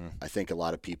 Mm-hmm. I think a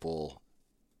lot of people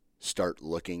start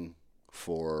looking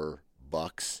for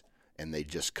bucks, and they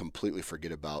just completely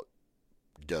forget about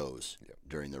does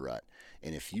during the rut.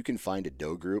 And if you can find a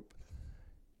doe group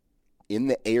in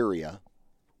the area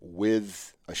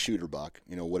with a shooter buck,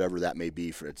 whatever that may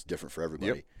be, it's different for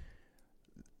everybody.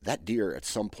 That deer at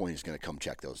some point is going to come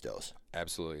check those does.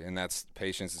 Absolutely, and that's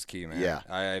patience is key, man. Yeah,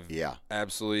 I've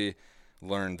absolutely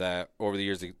learned that over the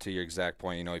years. To your exact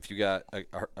point, if you got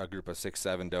a group of 6,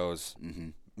 7 does,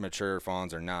 mature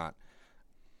fawns or not,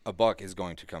 a buck is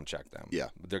going to come check them. Yeah,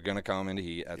 they're going to come into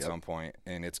heat at some point,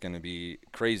 and it's going to be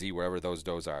crazy wherever those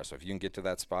does are. So if you can get to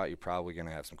that spot, you're probably going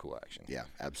to have some cool action. Yeah,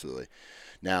 absolutely.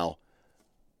 Now,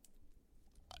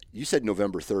 you said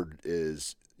November 3rd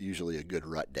is usually a good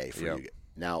rut day for you.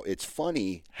 Now, it's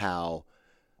funny how,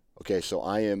 so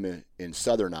I am in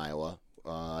southern Iowa.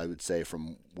 I would say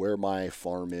from where my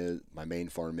main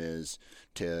farm is,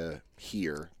 to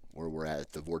here, where we're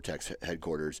at the Vortex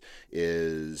headquarters,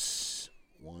 is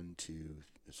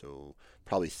so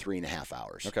probably 3.5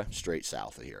 hours straight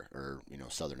south of here, or,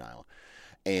 southern Iowa.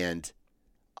 And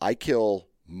I kill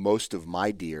most of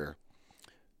my deer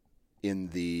in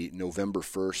the November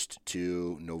 1st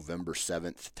to November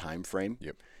 7th time frame.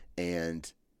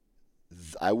 And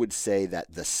I would say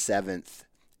that the 7th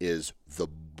is the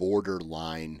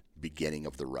borderline beginning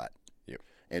of the rut.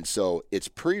 And so it's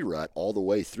pre-rut all the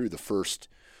way through the first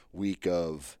week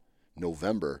of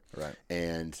November. Right.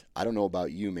 And I don't know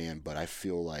about you, man, but I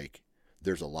feel like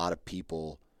there's a lot of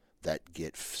people that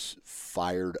get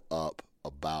fired up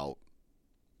about,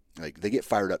 they get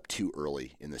fired up too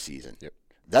early in the season.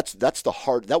 That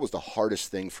was the hardest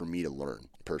thing for me to learn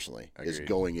personally, is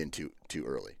going in too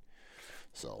early.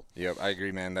 So. I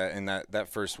agree, man. That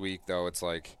first week though, it's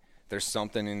like there's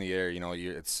something in the air.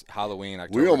 It's Halloween.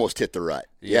 October. We almost hit the rut.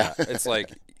 Yeah. It's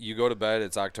like you go to bed,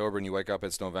 it's October, and you wake up,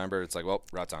 it's November. It's like, well,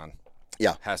 rut's on.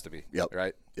 Yeah. Has to be. Yep.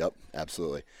 Right. Yep.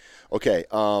 Absolutely. Okay.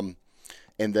 And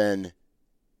then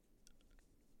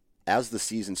as the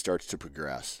season starts to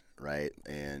progress, right,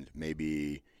 and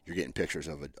maybe you're getting pictures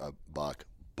of a buck,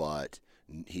 but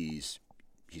he's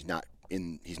not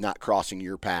crossing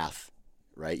your path,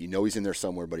 right? He's in there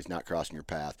somewhere, but he's not crossing your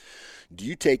path. Do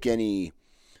you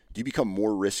become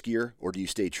more riskier, or do you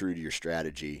stay true to your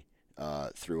strategy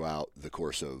throughout the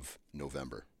course of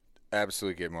November?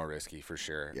 Absolutely get more risky for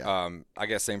sure. Yeah. I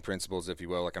guess same principles, if you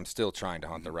will. Like, I'm still trying to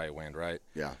hunt the right wind, right?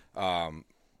 Yeah.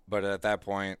 But at that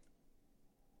point,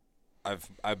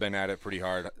 I've been at it pretty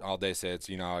hard all day since,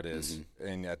 how it is.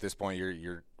 And at this point,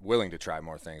 you're willing to try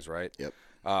more things, right? Yep.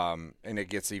 And it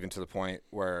gets even to the point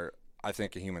where I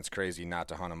think a human's crazy not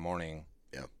to hunt a morning.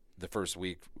 Yep. The first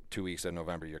week, 2 weeks of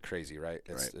November, you're crazy, right?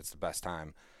 It's the best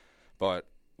time. But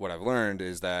what I've learned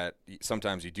is that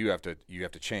sometimes you have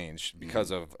to change because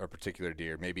of a particular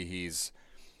deer. Maybe he's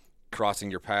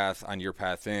crossing your path on your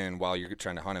path in while you're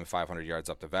trying to hunt him 500 yards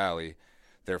up the valley.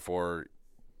 Therefore,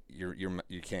 you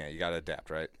got to adapt,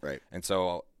 right? Right. And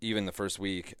so even the first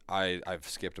week, I've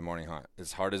skipped a morning hunt,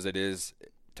 as hard as it is,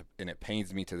 and it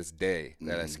pains me to this day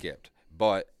that I skipped.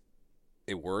 But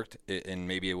it worked, and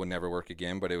maybe it would never work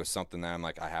again. But it was something that I'm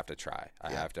like, I have to try.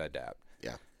 I have to adapt.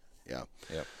 Yeah. Yeah.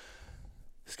 Yep.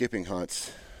 Skipping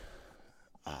hunts,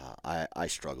 I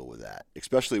struggle with that,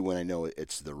 especially when I know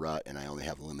it's the rut and I only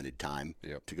have limited time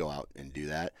to go out and do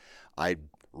that. I'd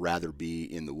rather be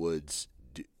in the woods.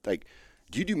 Do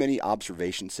you do many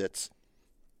observation sits?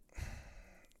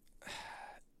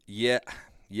 Yeah.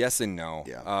 Yes and no.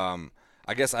 Yeah.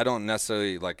 I guess I don't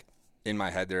necessarily, in my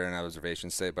head they're an observation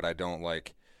sit, but I don't,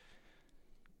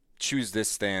 choose this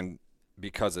stand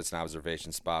because it's an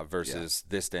observation spot versus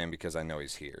this stand because I know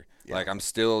he's here. Yeah. I'm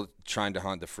still trying to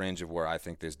hunt the fringe of where I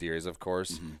think this deer is, of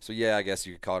course. So, yeah, I guess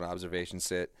you could call it an observation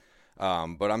sit.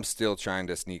 But I'm still trying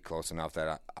to sneak close enough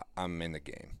that I'm in the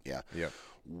game. Yeah. Yep.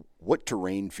 What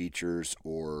terrain features,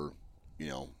 or,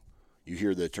 you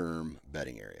hear the term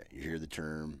bedding area, you hear the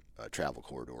term travel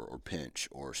corridor or pinch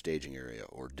or staging area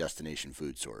or destination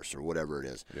food source or whatever it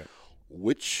is. Yep.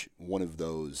 Which one of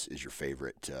those is your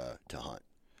favorite to hunt?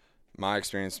 My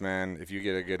experience, man, if you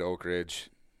get a good oak ridge,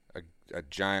 a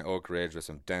giant oak ridge with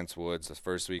some dense woods the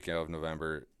first weekend of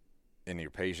November, and you're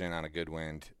patient on a good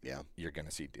wind, you're going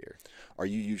to see deer. Are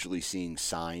you usually seeing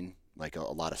sign, a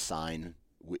lot of sign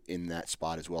in that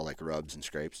spot as well, like rubs and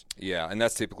scrapes? Yeah, and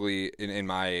that's typically, in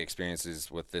my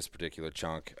experiences with this particular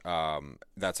chunk,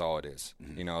 that's all it is.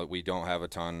 We don't have a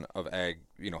ton of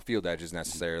field edges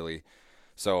necessarily.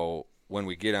 So when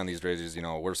we get on these ridges,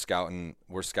 we're scouting,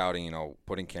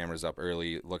 putting cameras up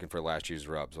early, looking for last year's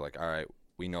rubs. We're like, all right,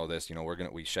 we know this,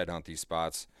 we shed hunt these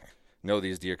spots, know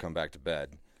these deer come back to bed.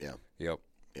 Yeah. Yep.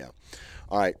 Yeah.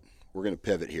 All right, we're going to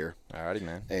pivot here. All righty,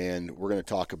 man. And we're going to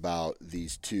talk about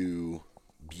these two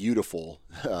beautiful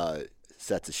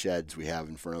sets of sheds we have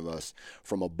in front of us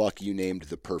from a buck you named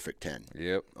the Perfect 10.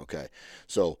 Yep. Okay.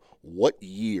 So what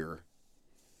year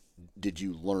did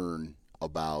you learn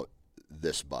about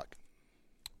this buck?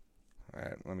 All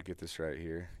right, let me get this right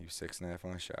here. He was 6.5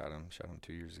 when I shot him. Shot him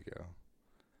 2 years ago.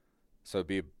 So it'd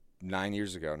be 9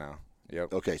 years ago now.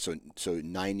 Yep. Okay, so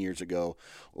 9 years ago.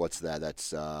 What's that?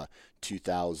 That's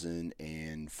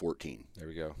 2014. There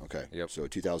we go. Okay. Yep. So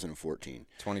 2014.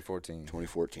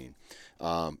 2014.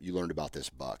 You learned about this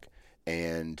buck,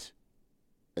 and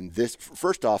this,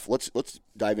 first off, let's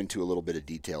dive into a little bit of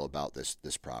detail about this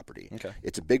property. Okay.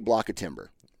 It's a big block of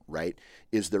timber, right?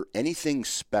 Is there anything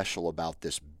special about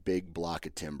this big block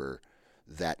of timber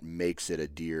that makes it a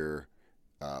deer?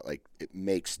 Like it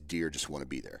makes deer just want to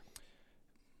be there?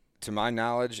 To my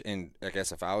knowledge, and I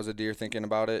guess if I was a deer thinking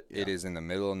about it, it is in the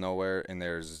middle of nowhere, and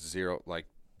there's zero, like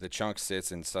the chunk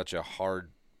sits in such a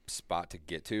hard spot to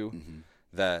get to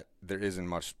that there isn't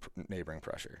much neighboring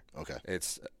pressure. Okay.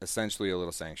 It's essentially a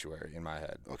little sanctuary in my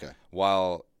head. Okay.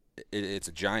 While it's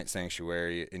a giant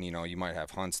sanctuary, and you might have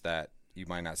hunts that you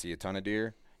might not see a ton of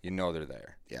deer, they're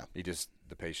there. Yeah.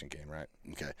 The patient game, right?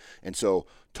 Okay. And so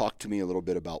talk to me a little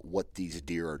bit about what these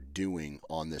deer are doing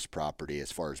on this property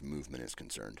as far as movement is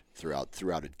concerned throughout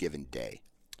a given day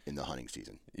in the hunting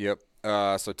season. Yep.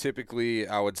 So typically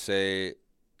I would say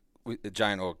it's a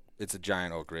giant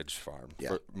oak ridge farm,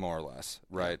 more or less,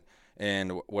 right? Yeah.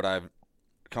 And what I've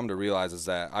come to realize is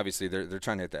that obviously they're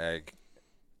trying to hit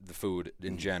the food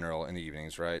in general in the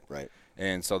evenings, right? Right.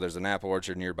 And so there's an apple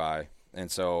orchard nearby. And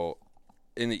so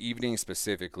in the evening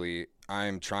specifically,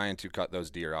 I'm trying to cut those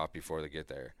deer off before they get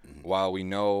there. While we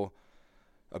know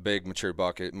a big mature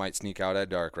buck, it might sneak out at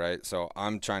dark, right? So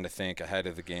I'm trying to think ahead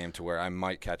of the game to where I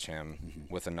might catch him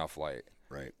with enough light.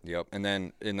 Right. Yep. And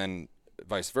then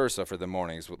vice versa for the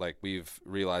mornings. Like we've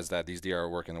realized that these deer are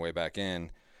working their way back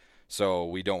in, so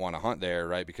we don't want to hunt there,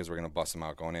 right? Because we're going to bust them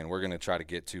out going in. We're going to try to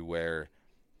get to where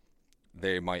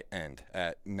they might end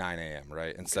at 9 a.m.,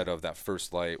 right? Instead of that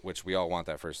first light, which we all want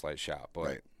that first light shot.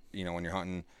 But, when you're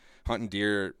hunting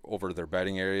deer over their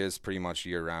bedding areas pretty much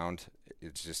year round,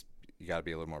 it's just you got to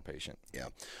be a little more patient. Yeah.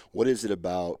 What is it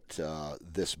about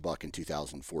this buck in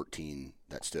 2014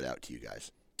 that stood out to you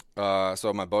guys?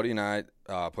 So my buddy and I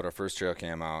put our first trail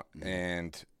cam out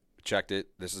and checked it.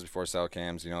 This is before cell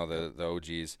cams, the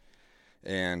OGs.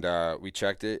 And we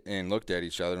checked it and looked at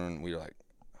each other, and we were like,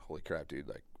 holy crap, dude,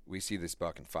 like, we see this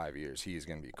buck in 5 years. He is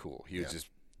going to be cool. He was just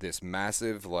this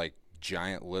massive, like,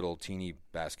 giant little teeny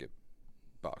basket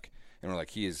buck. And we're like,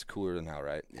 he is cooler than hell,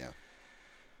 right? Yeah.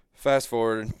 Fast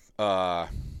forward,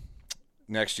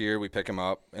 next year we pick him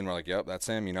up, and we're like, yep, that's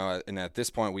him. And at this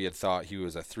point we had thought he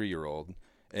was a 3-year-old.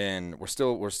 And we're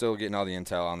still getting all the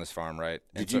intel on this farm, right?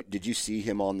 Did you see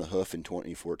him on the hoof in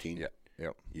 2014? Yeah.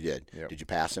 Yep. You did? Yep. Did you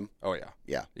pass him? Oh, yeah.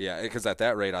 Yeah. Yeah, because at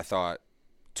that rate I thought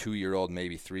 2-year-old,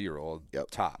 maybe 3-year-old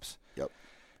tops. Yep.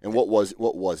 And what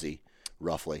was he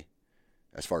roughly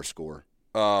as far as score?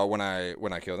 When I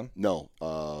killed him? No,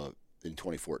 in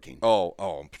 2014. Oh,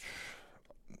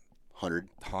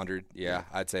 100. Yeah,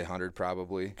 I'd say 100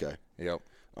 probably. Okay. Yep.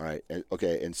 All right.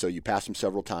 Okay, and so you passed him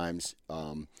several times.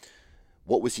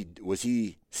 What was he? Was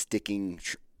he sticking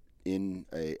in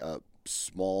a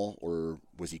small, or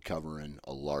was he covering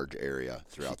a large area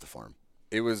throughout the farm?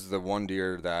 It was the one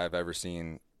deer that I've ever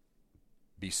seen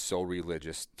be so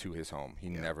religious to his home. He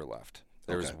never left.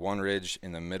 There was one ridge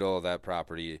in the middle of that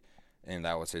property, and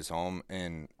that was his home.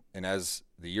 And as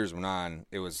the years went on,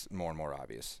 it was more and more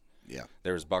obvious. Yeah.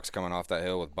 There was bucks coming off that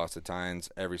hill with busted tines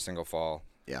every single fall.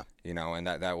 Yeah. And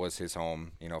that was his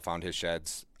home. Found his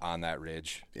sheds on that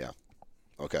ridge. Yeah.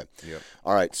 Okay. Yep.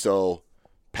 All right. So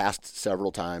passed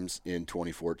several times in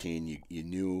 2014. You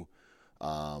knew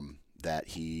that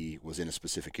he was in a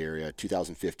specific area.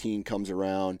 2015 comes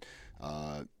around.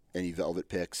 Any velvet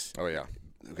picks? Oh, yeah.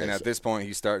 Okay, and at this point,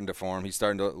 he's starting to form. He's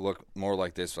starting to look more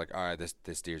like this. Like, all right,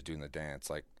 this deer's doing the dance.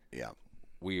 Like,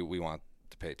 we want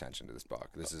to pay attention to this buck.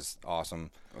 This is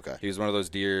awesome. Okay. He was one of those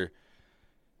deer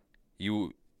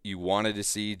you wanted to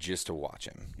see just to watch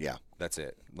him. Yeah. That's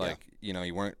it. Like, you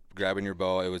weren't grabbing your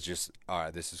bow. It was just, all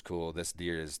right, this is cool. This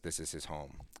is his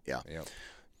home. Yeah. Yep.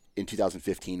 In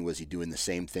 2015, was he doing the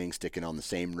same thing, sticking on the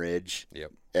same ridge?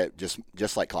 Yep.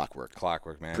 Just like clockwork.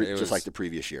 Clockwork, man. Just like the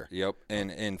previous year. Yep.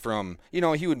 And from he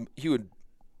would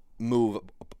move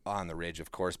on the ridge,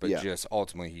 of course, but just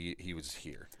ultimately he was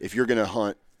here. If you're going to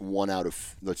hunt one out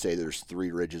of, let's say there's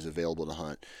 3 ridges available to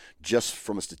hunt, just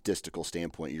from a statistical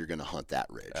standpoint, you're going to hunt that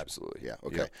ridge. Absolutely. Yeah.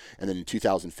 Okay. Yep. And then in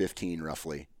 2015,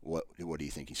 roughly, what do you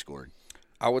think he scored?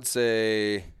 I would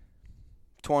say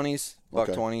 20s, buck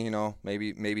Okay. 20,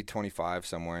 maybe 25,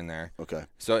 somewhere in there. Okay.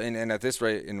 So and at this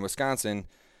rate in Wisconsin,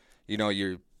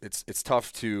 it's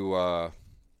tough to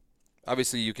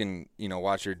obviously you can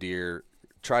watch your deer,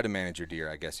 try to manage your deer,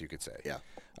 I guess you could say. Yeah.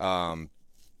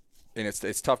 And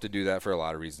it's tough to do that for a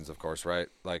lot of reasons, of course, right?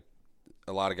 Like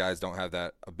a lot of guys don't have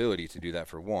that ability to do that,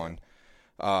 for one,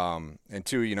 and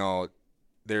two,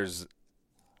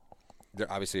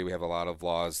 obviously we have a lot of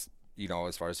laws,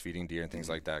 as far as feeding deer and things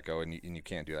like that go, and you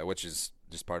can't do that, which is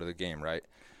just part of the game, right?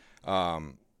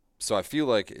 So I feel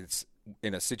like it's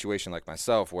in a situation like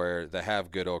myself where they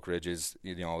have good oak ridges,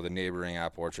 the neighboring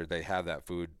apple orchard, they have that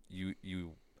food.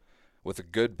 You with a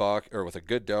good buck or with a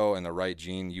good doe and the right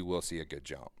gene, you will see a good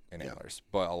jump in antlers.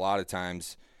 But a lot of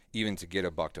times, even to get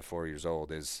a buck to 4 years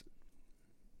old is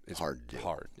hard to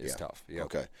do. It's tough. Yep.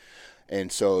 Okay.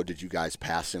 And so did you guys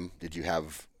pass him? Did you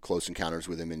have close encounters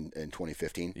with him in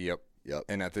 2015? Yep.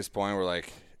 And at this point, we're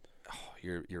like, oh,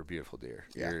 you're a beautiful deer.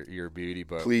 Yeah. You're a beauty,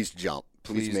 but please jump.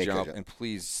 Please make jump and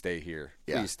please stay here.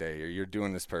 Yeah. Please stay here. You're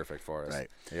doing this perfect for us. Right.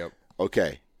 Yep.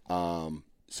 Okay.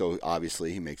 So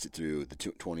obviously he makes it through the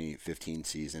 2015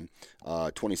 season.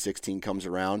 2016 comes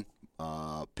around.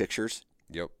 Pictures.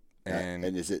 Yep. And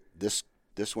is it this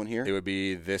one here? It would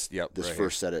be this. Yep. This right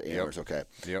first here. set of antlers. Yep. Okay.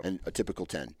 Yep. And a typical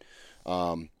 10.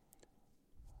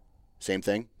 Same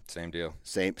thing. Same deal.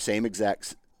 Same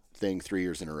exact thing 3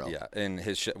 years in a row. Yeah. And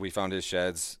we found his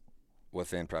sheds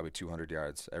within probably 200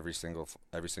 yards every single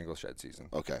shed season.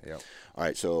 Okay. Yep. All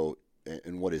right. So,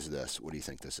 and what is this? What do you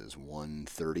think this is?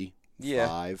 130? Yeah.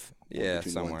 5? Yeah,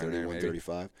 Between somewhere in 130 there, and maybe.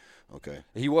 135? Okay.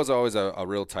 He was always a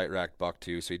real tight rack buck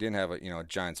too, so he didn't have a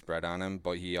giant spread on him,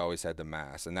 but he always had the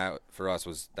mass, and that for us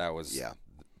was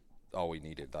all we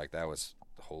needed. Like that was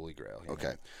the holy grail.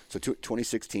 Okay. So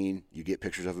 2016, you get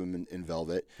pictures of him in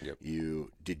velvet. Yep.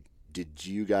 Did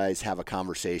you guys have a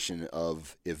conversation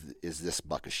of is this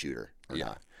buck a shooter or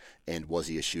not? And was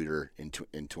he a shooter in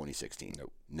 2016?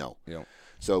 Nope. No. Yep.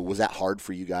 So was that hard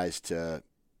for you guys to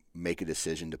make a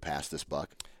decision to pass this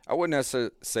buck? I wouldn't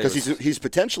necessarily say because he's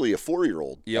potentially a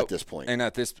 4-year-old at this point.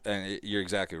 And you're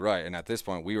exactly right. And at this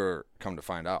point, we were come to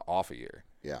find out off a year.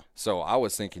 Yeah. So I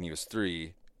was thinking he was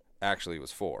 3. Actually, he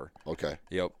was 4. Okay.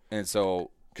 Yep. And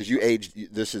so because you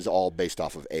aged, this is all based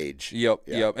off of age. Yep.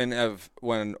 Yeah. Yep. And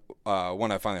when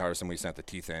I finally harvested him, we sent the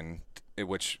teeth in,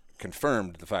 which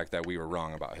confirmed the fact that we were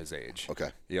wrong about his age.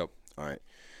 Okay. Yep. All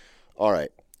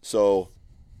right. So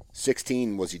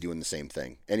 16, was he doing the same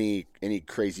thing? Any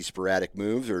crazy sporadic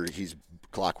moves, or he's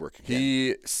clockwork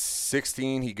again?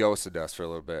 16, he ghosted us for a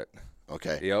little bit.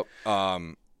 Okay. Yep.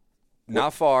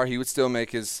 Not far. He would still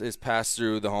make his pass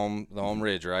through the home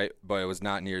ridge, right? But it was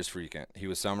not near as frequent. He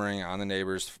was summering on the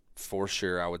neighbors for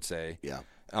sure, I would say. Yeah.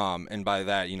 And by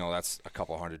that, that's a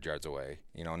couple hundred yards away.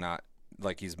 Not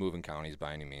like he's moving counties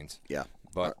by any means. Yeah.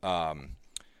 But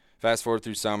fast forward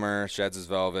through summer, sheds his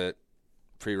velvet,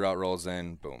 pre-route rolls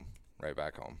in, boom, right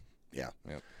back home. Yeah.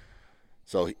 Yep.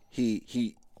 So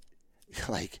he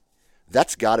like,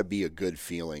 that's got to be a good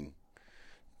feeling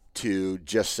to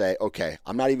just say, okay,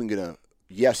 I'm not even going to,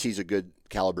 yes, he's a good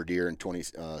caliber deer in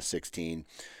 2016.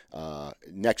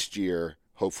 Next year,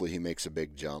 hopefully he makes a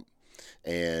big jump.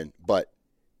 But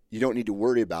you don't need to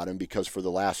worry about him because for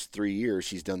the last 3 years,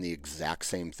 he's done the exact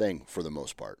same thing for the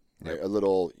most part. Right?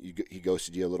 Yep. He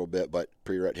ghosted you a little bit, but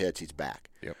pre-rut hits, he's back.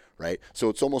 Yep. Right? So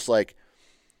it's almost like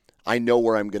I know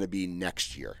where I'm going to be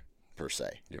next year, per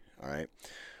se. Yep. All right.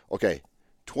 Okay.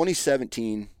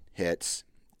 2017 hits,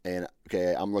 and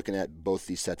okay, I'm looking at both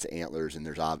these sets of antlers, and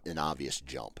there's an obvious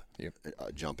jump. Yep.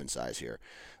 Jump in size here.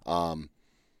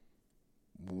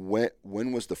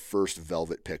 When was the first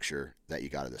velvet picture that you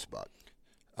got of this buck?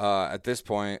 At this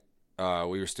point,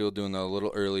 we were still doing the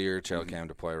little earlier trail cam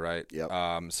to play, right? Yep.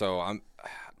 So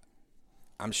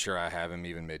I'm sure I have him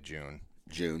even mid-June.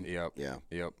 June. Yep. Yeah.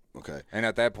 Yep. Okay. And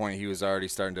at that point, he was already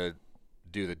starting to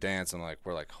do the dance, and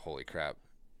we're like, holy crap.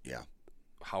 Yeah.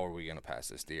 How are we gonna pass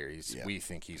this deer? We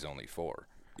think he's only 4.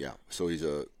 Yeah. So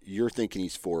you're thinking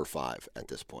he's 4 or 5 at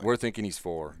this point. We're thinking he's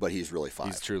 4, but he's really 5.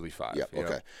 He's truly 5. Yep.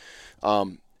 Okay.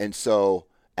 And so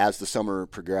as the summer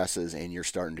progresses and you're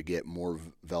starting to get more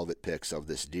velvet pics of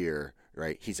this deer,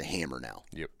 right? He's a hammer now.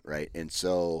 Yep. Right. And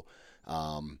so,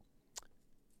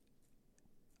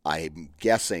 I'm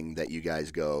guessing that you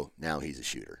guys go, now he's a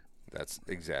shooter. That's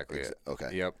exactly it.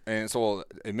 Okay. Yep. And so,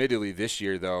 admittedly, this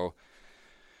year, though,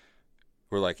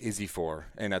 we're like, is he 4?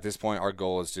 And at this point, our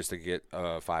goal is just to get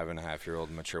a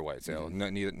 5.5-year-old mature whitetail.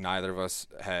 Mm-hmm. Neither of us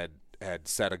had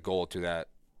set a goal to that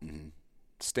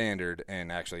standard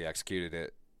and actually executed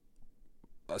it,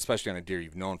 especially on a deer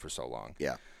you've known for so long.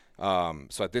 Yeah.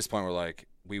 So at this point, we're like,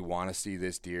 we want to see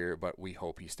this deer, but we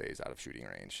hope he stays out of shooting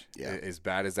range. Yeah. As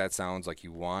bad as that sounds, like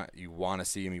you want to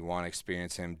see him, you want to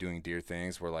experience him doing deer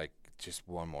things. We're like, just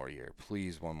one more year,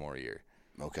 please, one more year.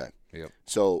 Okay. Yep.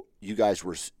 So you guys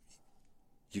were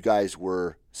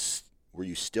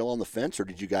you still on the fence, or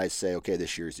did you guys say, okay,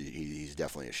 this year he's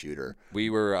definitely a shooter?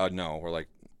 We were no. We're like,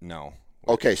 no.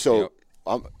 Okay, so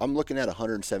Yep. I'm looking at a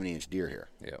 170-inch deer here.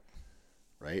 Yep.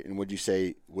 Right, and what'd you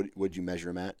say? What'd you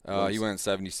measure him at? He went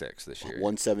 76 this year.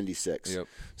 176. Yep.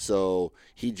 So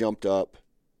he jumped up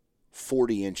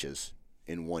 40 inches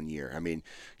in 1 year. I mean,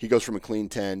 he goes from a clean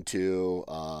 10 to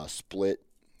split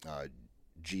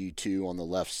G2 on the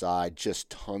left side,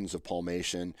 just tons of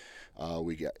palmation.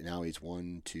 Now he's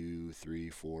 1, 2, 3,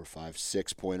 4, 5,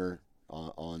 6 pointer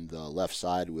on the left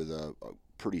side with a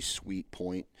pretty sweet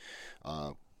point,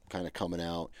 kind of coming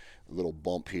out. A little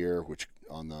bump here, which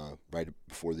on the right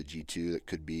before the G2 that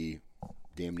could be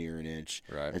damn near an inch.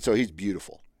 Right. And so he's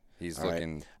beautiful. He's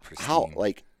looking pristine. How,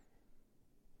 like,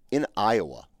 in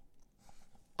Iowa,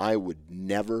 I would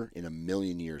never in a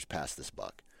million years pass this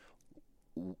buck.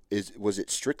 Was it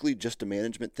strictly just a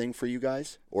management thing for you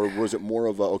guys? Or was it more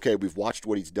of a, okay, we've watched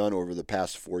what he's done over the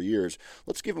past 4 years,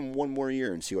 let's give him one more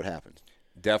year and see what happens?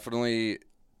 Definitely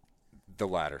the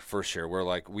latter, for sure. We're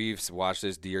like, we've watched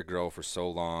this deer grow for so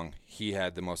long. He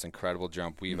had the most incredible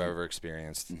jump we've ever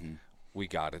experienced. Mm-hmm. We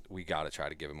got to try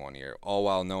to give him 1 year, all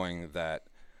while knowing that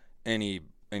anybody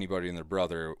and their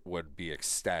brother would be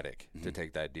ecstatic to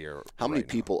take that deer. How many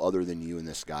people other than you and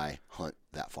this guy hunt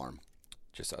that farm?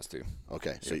 Just us two.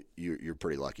 Okay, so you're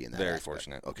pretty lucky in that Very aspect.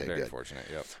 fortunate. Okay, very good. fortunate,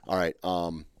 yep. All right,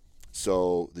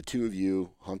 so the two of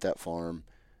you hunt that farm.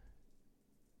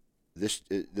 This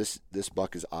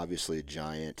buck is obviously a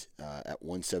giant at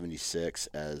 176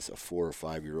 as a 4 or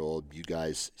 5 year old. You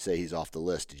guys say he's off the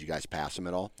list. Did you guys pass him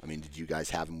at all? I mean, did you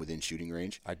guys have him within shooting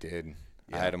range? I did.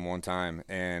 Yeah. I had him one time,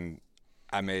 and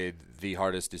I made the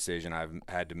hardest decision I've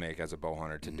had to make as a bow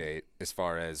hunter to date, as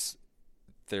far as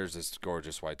there's this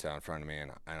gorgeous whitetail in front of me,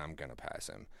 and I'm going to pass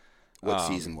him. What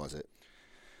season was it?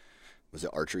 Was it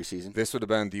archery season? This would have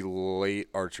been the late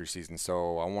archery season,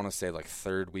 so I want to say like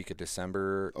third week of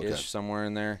December-ish, somewhere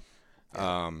in there.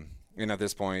 Yeah. And at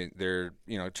this point, they're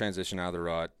transition out of the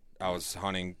rut. I was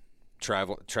hunting I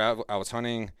was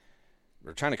hunting.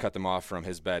 We're trying to cut them off from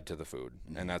his bed to the food,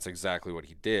 and that's exactly what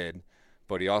he did.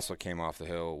 But he also came off the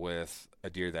hill with a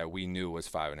deer that we knew was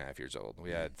 5.5 years old.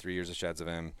 We had 3 years of sheds of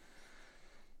him.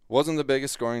 Wasn't the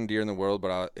biggest scoring deer in the world,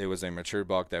 but it was a mature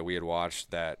buck that we had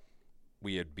watched that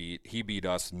we had beat. He beat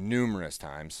us numerous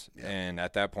times, and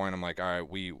at that point, I'm like, all right,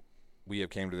 we have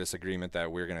came to this agreement that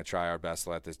we're going to try our best to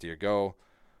let this deer go.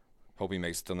 Hope he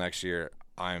makes it till next year.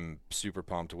 I'm super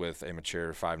pumped with a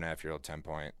mature 5.5-year-old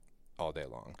 10-point all day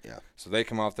long. Yeah. So they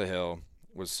come off the hill.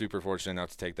 Was super fortunate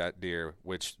enough to take that deer,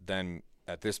 which then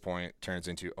at this point turns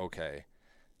into, okay,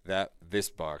 this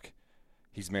buck,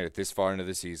 he's made it this far into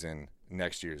the season.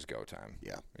 Next year's go time.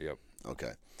 Yeah. Yep.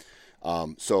 Okay.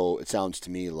 So it sounds to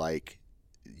me like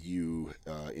you,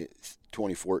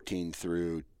 2014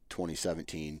 through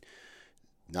 2017,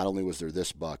 not only was there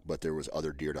this buck, but there was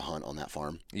other deer to hunt on that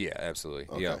farm. Yeah, absolutely.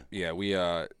 Okay. Yeah. We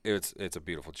it's a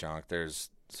beautiful chunk. There's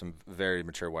some very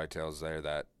mature whitetails there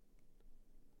that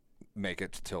make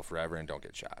it till forever and don't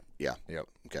get shot. Yeah. Yep.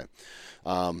 Okay.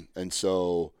 And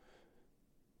so,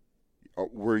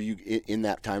 were you in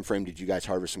that time frame? Did you guys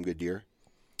harvest some good deer?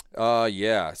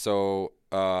 Yeah. So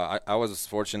I was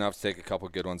fortunate enough to take a couple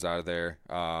good ones out of there.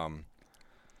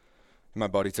 My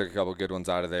buddy took a couple good ones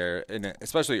out of there, and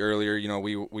especially earlier,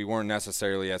 we weren't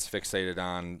necessarily as fixated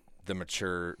on the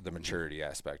maturity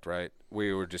aspect, right?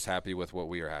 We were just happy with what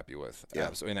we were happy with,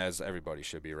 and as everybody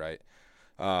should be, right?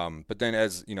 But then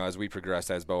as we progressed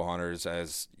as bow hunters,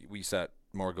 as we set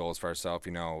more goals for ourselves,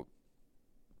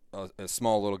 a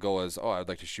small little goal is, I'd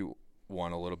like to shoot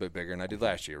one a little bit bigger than I did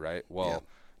last year, right? Well,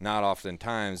 not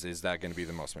oftentimes is that going to be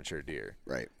the most mature deer.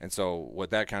 Right. And so what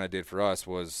that kind of did for us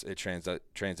was it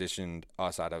transitioned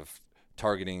us out of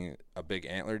targeting a big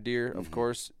antler deer, of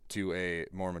course, to a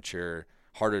more mature,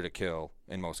 harder to kill,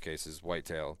 in most cases,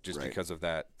 whitetail, just because of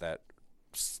that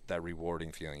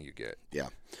rewarding feeling you get. Yeah.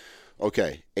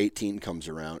 Okay, 18 comes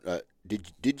around.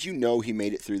 Did you know he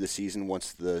made it through the season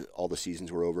once all the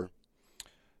seasons were over?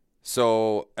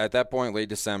 So at that point, late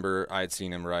December, I had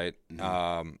seen him, right?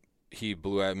 Mm-hmm. He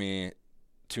blew at me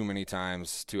too many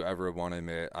times to ever want to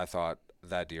admit it. I thought,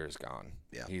 that deer is gone.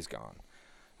 Yeah. He's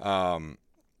gone.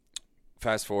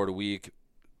 Fast forward a week,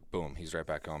 boom, he's right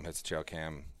back home, hits the trail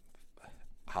cam.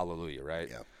 Hallelujah, right?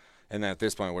 Yeah. And then at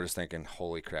this point, we're just thinking,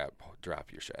 holy crap,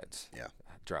 drop your sheds. Yeah.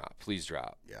 Please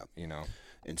drop. Yeah.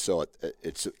 And so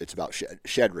it's about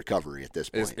shed recovery at this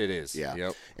point. It is. Yeah.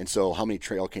 Yep. And so how many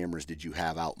trail cameras did you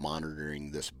have out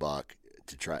monitoring this buck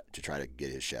to try to get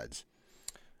his sheds?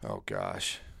 Oh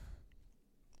gosh.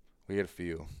 We had a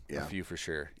few. Yeah. A few for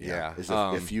sure. Yeah. Is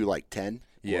a few like 10?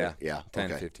 Yeah. Yeah.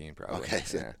 10, okay. 15 probably. Okay.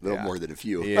 So a little more than a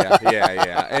few. Yeah.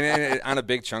 And on a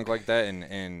big chunk like that,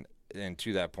 and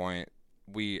to that point,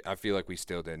 I feel like we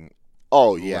still didn't.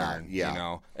 Oh yeah, learn, yeah. You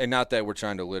know, and not that we're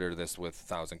trying to litter this with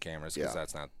 1,000 cameras, because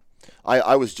that's not.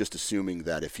 I was just assuming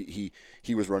that if he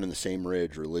was running the same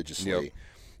ridge religiously, Yep.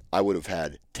 I would have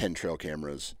had 10 trail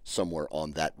cameras somewhere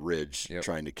on that ridge Yep.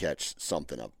 trying to catch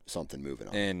something moving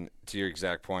up. And to your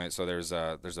exact point, so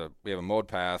we have a mode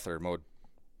path, or mode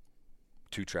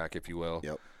 2-track, if you will.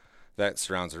 Yep. That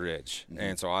surrounds the ridge, Mm-hmm.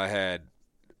 and so I had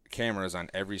cameras on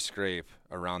every scrape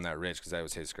around that ridge, because that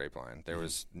was his scrape line. There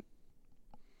was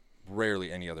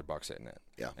rarely any other bucks hitting it.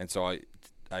 Yeah. And so I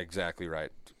exactly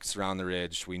right. Surround the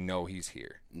ridge. We know he's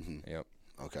here. Mm-hmm. Yep.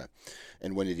 Okay.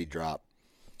 And when did he drop?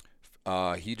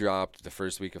 He dropped the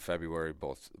first week of February,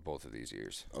 both of these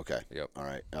years. Okay. Yep. All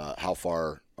right. How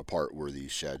far apart were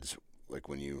these sheds, like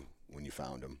when you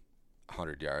found them?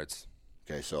 100 yards.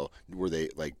 Okay. So were they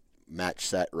like match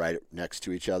set right next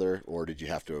to each other, or did you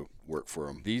have to work for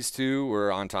them? These two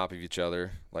were on top of each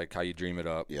other, like how you dream it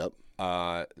up. Yep.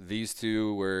 These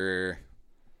two were,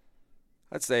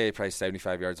 I'd say, probably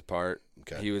 75 yards apart.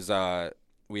 Okay. He was,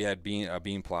 we had a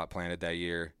bean plot planted that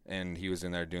year, and he was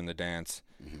in there doing the dance,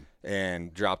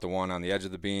 and dropped the one on the edge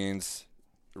of the beans,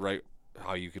 right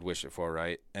how you could wish it for,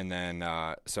 right? And then,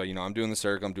 so, I'm doing the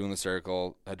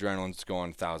circle, adrenaline's going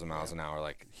 1,000 miles an hour,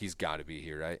 like, he's got to be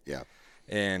here, right? Yeah.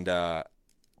 And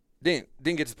didn't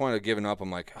get to the point of giving up. I'm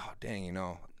like, oh, dang,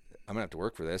 I'm gonna have to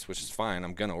work for this, which is fine.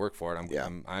 I'm gonna work for it.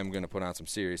 I'm gonna put on some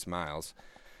serious miles.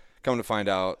 Come to find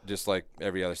out, just like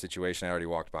every other situation, I already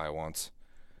walked by once.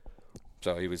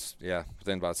 So he was,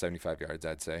 within about 75 yards,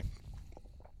 I'd say.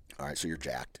 All right, so you're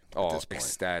jacked at Oh, this point.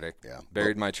 ecstatic. Yeah.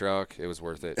 Buried my truck. It was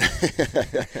worth it.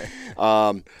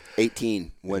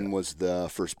 18. When was the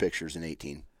first pictures in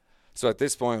 18? So at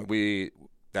this point,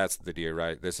 that's the deer,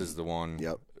 right? This is the one.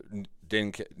 Yep.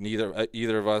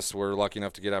 Either of us were lucky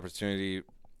enough to get opportunity.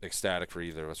 Ecstatic for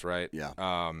either of us, right?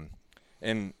 Yeah.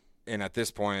 And at this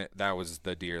point, that was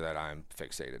the deer that I'm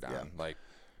fixated on. Yeah. Like,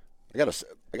 I got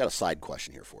a side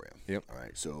question here for you. Yep. All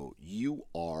right. So you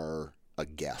are a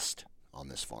guest on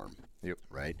this farm. Yep.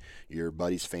 Right? Your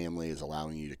buddy's family is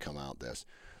allowing you to come out this.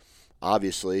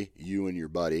 Obviously, you and your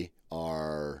buddy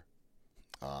are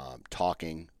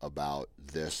talking about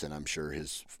this, and I'm sure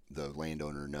the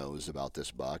landowner knows about this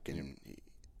buck. And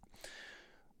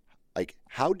like,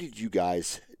 how did you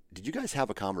guys have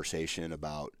a conversation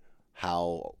about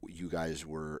how you guys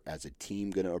were as a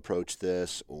team going to approach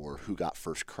this, or who got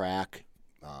first crack,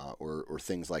 or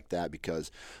things like that?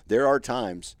 Because there are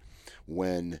times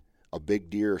when a big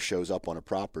deer shows up on a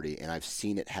property, and I've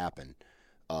seen it happen.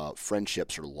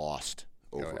 Friendships are lost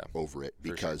over it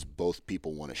because both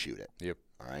people want to shoot it. Yep.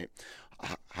 All right.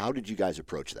 How did you guys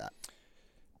approach that?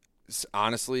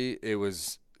 Honestly, it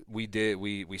was we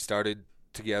started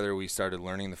together. We started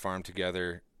learning the farm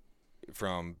together,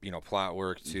 from plot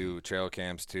work to trail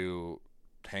camps to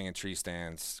hanging tree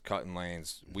stands, cutting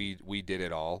lanes. We did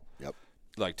it all. Yep.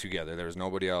 Like together. There was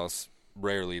nobody else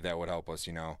rarely that would help us.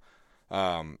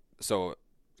 So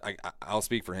I'll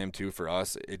speak for him too. For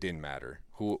us, it didn't matter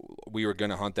who we were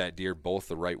going to hunt that deer both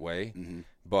the right way,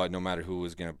 but no matter who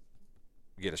was going to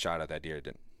get a shot at that deer,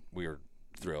 we were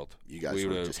thrilled. You guys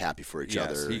were just happy for each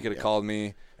other. He could have called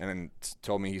me and then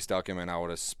told me he stuck him, and I would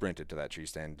have sprinted to that tree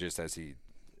stand just as he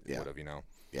would have.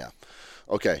 Yeah.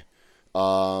 Okay.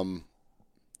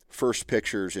 First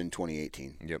pictures in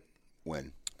 2018. Yep.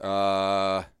 When?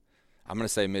 I'm gonna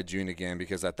say mid-June again,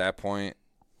 because at that point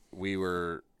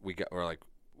we're like,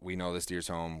 we know this deer's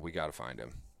home. We got to find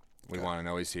him. We want to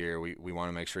know he's here. We want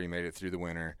to make sure he made it through the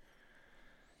winter.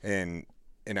 And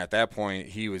at that point,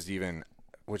 he was even,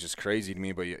 which is crazy to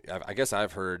me, but I guess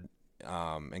I've heard,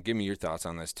 and give me your thoughts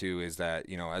on this too, is that,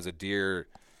 as a deer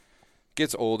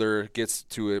gets older, gets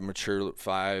to a mature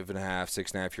 5.5,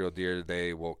 6.5-year-old deer,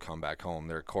 they will come back home.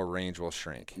 Their core range will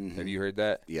shrink. Mm-hmm. Have you heard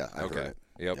that? Yeah, I've heard it.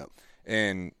 Yep.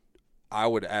 And I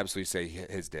would absolutely say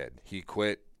his did. He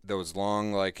quit those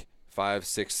long, like 5,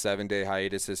 6, 7 day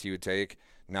hiatuses he would take.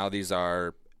 Now these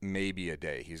are maybe a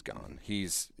day. He's gone.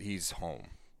 He's home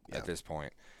at this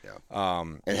point. Yeah.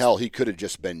 And hell, he could have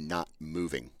just been not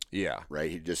moving. Yeah.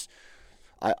 Right. He just.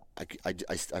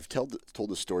 I've told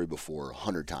this story before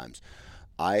 100 times.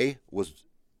 I was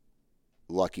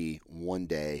lucky one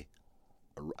day.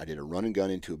 I did a run and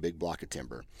gun into a big block of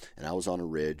timber, and I was on a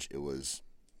ridge. It was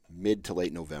mid to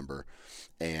late November,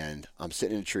 and I'm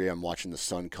sitting in a tree. I'm watching the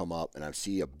sun come up, and I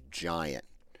see a giant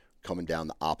coming down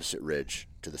the opposite ridge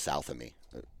to the south of me,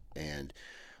 and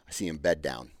I see him bed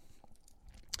down,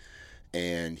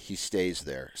 and he stays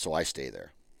there. So I stay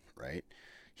there, right?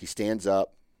 He stands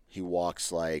up. He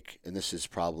walks and this is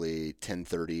probably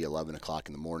 10:30, 11 o'clock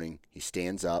in the morning. He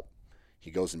stands up.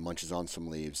 He goes and munches on some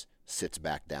leaves, sits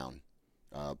back down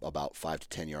about 5 to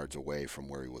 10 yards away from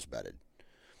where he was bedded.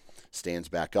 Stands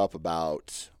back up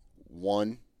about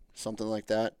 1, something like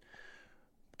that.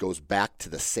 Goes back to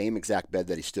the same exact bed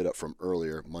that he stood up from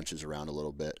earlier, munches around a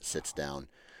little bit, sits down,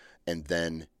 and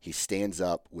then he stands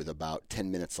up with about 10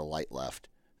 minutes of light left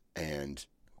and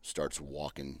starts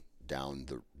walking down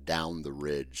the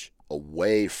ridge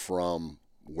away from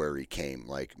where he came.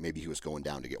 Like maybe he was going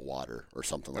down to get water or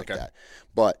something like that.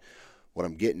 But what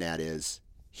I'm getting at is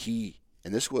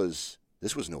this was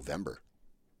November,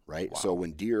 right? Wow. So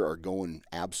when deer are going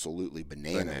absolutely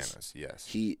bananas, yes.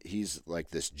 He's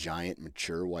like this giant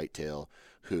mature whitetail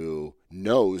who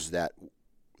knows that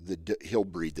he'll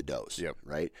breed the does. Yep.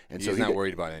 Right. And he's not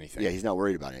worried about anything. Yeah, he's not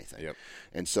worried about anything. Yep.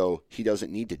 And so he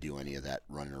doesn't need to do any of that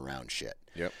running around shit.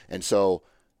 Yep. And so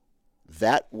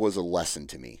that was a lesson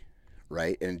to me,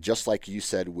 right? And just like you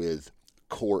said with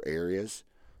core areas,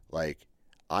 like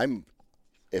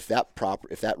if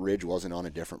that ridge wasn't on a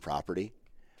different property,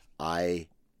 I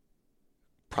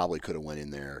probably could have went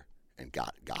in there and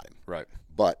got him. Right.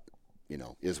 But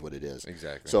is what it is.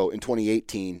 Exactly. So in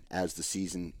 2018, as the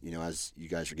season, as you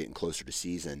guys are getting closer to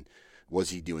season,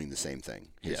 was he doing the same thing?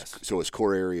 Yes. So his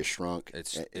core area shrunk.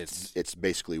 It's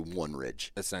basically one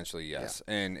ridge. Essentially, yes.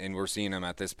 Yeah. And we're seeing him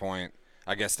at this point.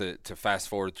 I guess to fast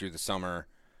forward through the summer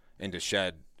into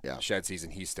shed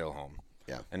season, he's still home.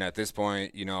 Yeah. And at this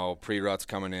point, pre-rut's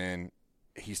coming in,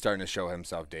 he's starting to show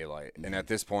himself daylight. Mm-hmm. And at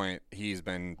this point, he's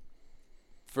been,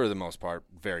 for the most part,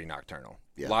 very nocturnal.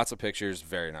 Yeah. Lots of pictures,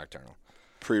 very nocturnal.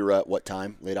 Pre-rut, what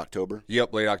time? Late October?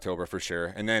 Yep, late October for sure.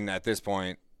 And then at this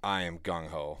point, I am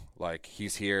gung-ho. Like,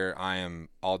 he's here. I am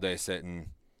all day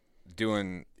sitting,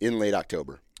 doing... In late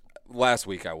October? Last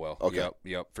week I will. Okay.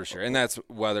 Yep, for sure. And that's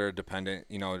weather dependent,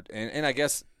 and I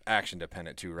guess action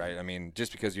dependent too, right? I mean,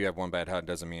 just because you have one bad hunt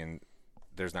doesn't mean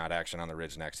there's not action on the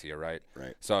ridge next to you, right?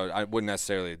 Right. So I wouldn't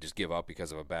necessarily just give up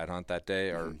because of a bad hunt that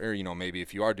day, or maybe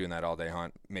if you are doing that all day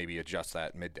hunt, maybe adjust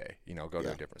that midday, go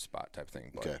to a different spot type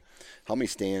thing. But. Okay. How many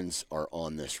stands are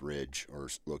on this ridge or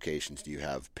locations do you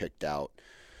have picked out?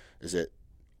 Is it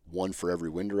one for every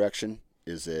wind direction?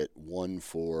 Is it one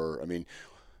for? I mean,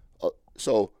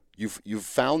 so you've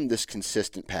found this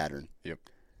consistent pattern. Yep.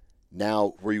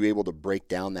 Now, were you able to break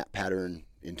down that pattern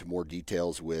into more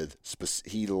details with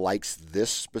he likes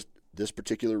this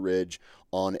particular ridge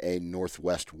on a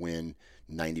northwest wind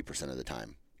 90% of the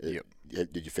time? Yep.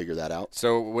 Did you figure that out?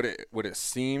 So what it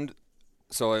seemed,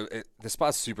 the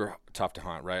spot's super tough to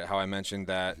hunt, right? How I mentioned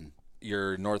that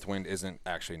your north wind isn't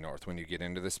actually north when you get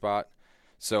into the spot.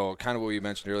 So kind of what we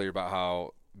mentioned earlier about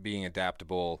how being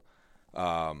adaptable,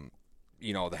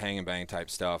 the hang and bang type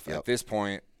stuff. Yep. At this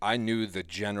point, I knew the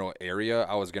general area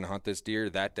I was going to hunt this deer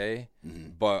that day,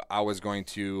 but I was going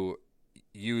to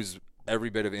use every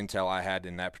bit of intel I had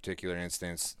in that particular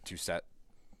instance to set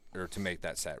or to make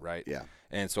that set, right? Yeah.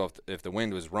 And so if the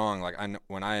wind was wrong, like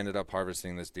when I ended up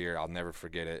harvesting this deer, I'll never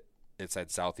forget it. It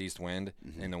said southeast wind,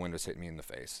 and the wind was hitting me in the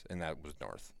face, and that was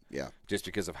north. Yeah. Just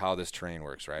because of how this terrain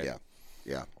works, right? Yeah.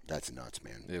 Yeah, that's nuts,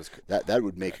 man. It was that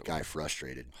would make a guy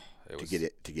frustrated to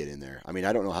get in there. I mean,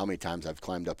 I don't know how many times I've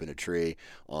climbed up in a tree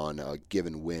on a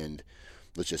given wind,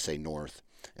 let's just say north,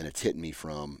 and it's hitting me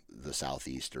from the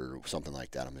southeast or something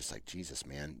like that. I'm just like, Jesus,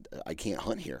 man, I can't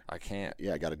hunt here. I can't.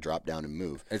 Yeah, I got to drop down and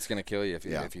move. It's gonna kill you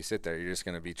if you sit there. You're just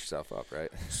gonna beat yourself up, right?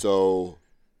 So,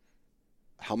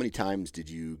 how many times did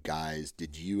you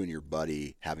and your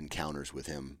buddy have encounters with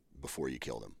him before you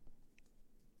killed him?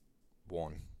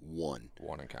 One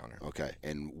encounter. Okay.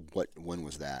 And when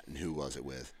was that, and who was it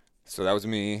with? So that was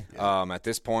me. Yeah. At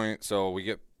this point, so we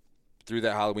get through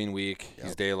that Halloween week. Yep.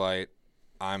 He's daylight.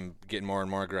 I'm getting more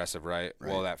and more aggressive, right?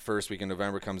 Well, that first week in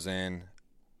November comes in.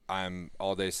 I'm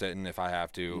all day sitting if I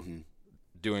have to,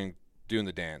 doing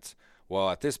the dance. Well,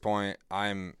 at this point,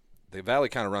 the valley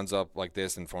kind of runs up like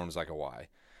this and forms like a Y,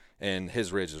 and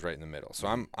his ridge is right in the middle.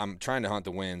 So I'm trying to hunt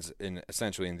the winds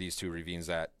essentially in these two ravines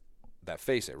that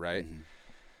face it, right?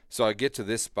 So I get to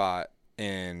this spot,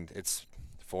 and it's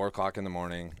 4 o'clock in the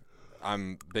morning.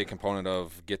 I'm a big component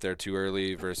of get there too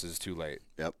early versus too late.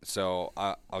 Yep. So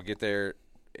I'll get there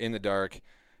in the dark.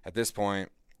 At this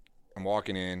point, I'm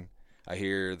walking in. I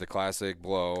hear the classic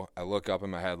blow. I look up in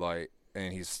my headlight,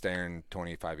 and he's staring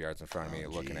 25 yards in front of me,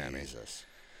 looking at me.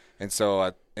 And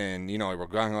so, we're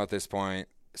going at this point.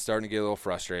 starting to get a little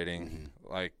frustrating.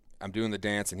 Like, I'm doing the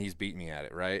dance and he's beating me at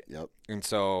it, right? Yep. And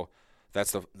so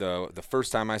that's the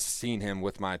first time I seen him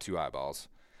with my 2 eyeballs.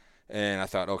 And I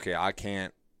thought, okay, I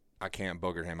can't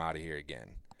booger him out of here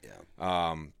again.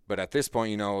 Yeah. But at this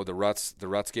point, the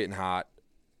rut's getting hot.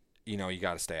 You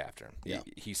got to stay after him. Yeah.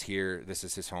 He's here. This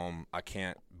is his home. I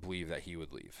can't believe that he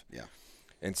would leave. Yeah.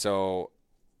 And so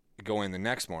go in the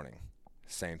next morning,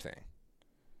 same thing.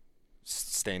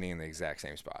 Standing in the exact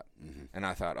same spot. And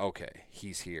I thought, okay,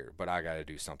 he's here, but I got to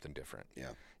do something different.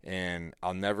 Yeah. And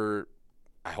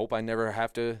I hope I never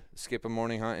have to skip a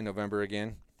morning hunt in November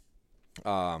again.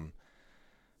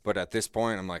 But at this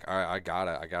point, I'm like, all right, I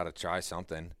gotta try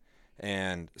something.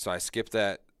 And so I skipped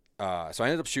that. So I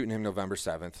ended up shooting him November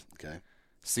 7th. Okay.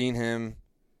 Seeing him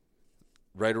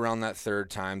right around that third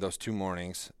time, those 2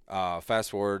 mornings.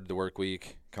 Fast forward the work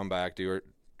week, come back,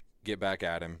 get back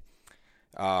at him.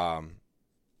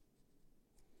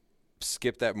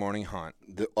 Skip that morning hunt.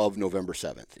 Of November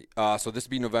 7th. So this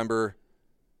would be November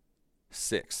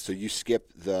 6th. So you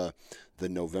skipped the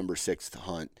November 6th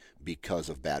hunt because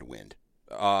of bad wind.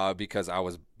 Because I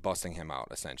was busting him out,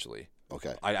 essentially.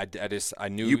 Okay. I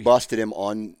knew you busted him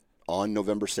on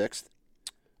November 6th?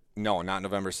 No, not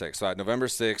November 6th. So at November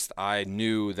 6th, I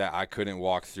knew that I couldn't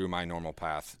walk through my normal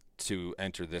path to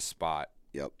enter this spot.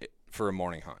 Yep. For a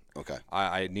morning hunt. Okay.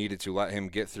 I needed to let him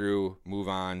get through, move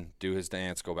on, do his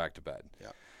dance, go back to bed.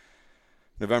 Yeah.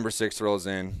 November 6th rolls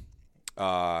in.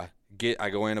 I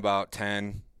go in about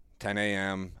 10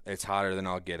 a.m. It's hotter than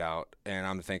I'll get out. And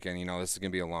I'm thinking, this is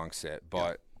going to be a long sit,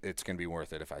 but it's going to be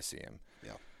worth it if I see him.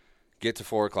 Yeah. Get to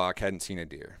 4 o'clock, hadn't seen a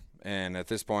deer. And at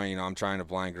this point, I'm trying to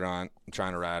blind grunt, I'm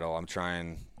trying to rattle, I'm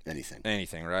trying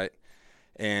anything, right?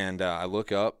 And I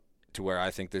look up to where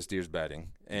I think this deer's bedding,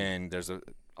 and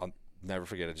I'll never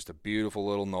forget it, just a beautiful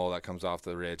little knoll that comes off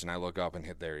the ridge, and I look up and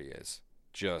there he is,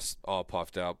 just all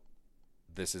puffed up.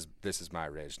 This is my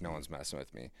ridge. No one's messing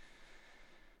with me.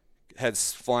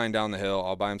 Head's flying down the hill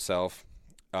all by himself.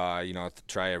 To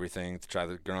try everything, to try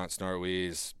the grunt, snort,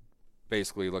 wheeze.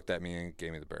 Basically looked at me and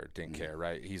gave me the bird. Didn't care,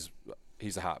 right?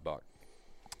 He's a hot buck.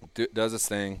 Does his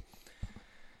thing.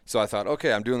 So I thought,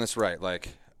 okay, I'm doing this right. Like,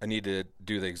 I need to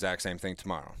do the exact same thing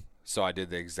tomorrow. So I did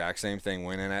the exact same thing,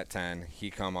 went in at 10. He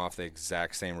come off the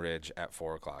exact same ridge at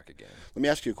 4 o'clock again. Let me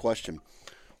ask you a question.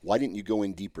 Why didn't you go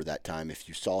in deeper that time if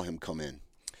you saw him come in?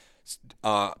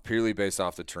 Purely based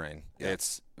off the terrain. Yeah.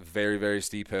 It's very, very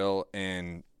steep hill,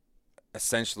 and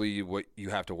essentially what you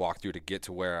have to walk through to get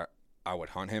to where I would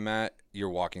hunt him at, you're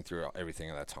walking through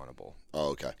everything that's huntable.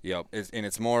 Oh, okay. Yep.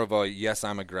 It's more of a, yes,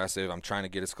 I'm aggressive. I'm trying to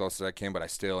get as close as I can, but I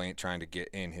still ain't trying to get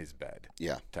in his bed.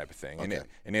 Yeah. Type of thing. Okay.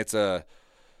 And it's a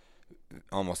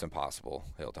almost impossible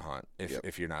hill to hunt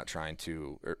if you're not trying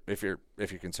to, or if you're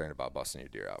concerned about busting your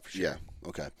deer out, for sure. Yeah.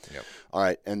 Okay. Yep. All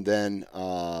right. And then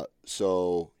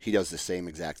so he does the same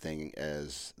exact thing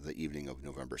as the evening of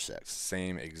November 6th.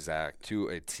 Same exact to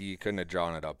a T. Couldn't have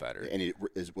drawn it up better. And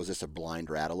was this a blind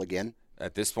rattle again?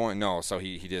 At this point, no. So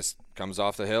he just comes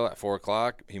off the hill at 4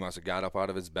 o'clock. He must have got up out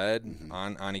of his bed. Mm-hmm.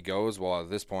 On he goes. Well, at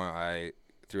this point, I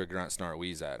threw a grunt, snort,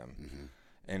 wheeze at him, mm-hmm.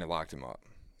 and it locked him up.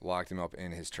 Locked him up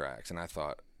in his tracks. And I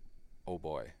thought, oh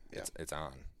boy, it's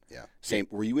on. Yeah. Same.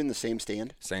 Were you in the same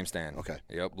stand? Same stand. Okay.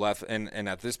 Yep. Left. And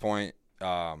at this point,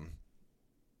 I'm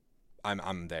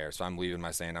there. So I'm leaving my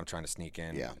stand. I'm trying to sneak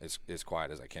in as quiet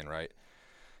as I can, right?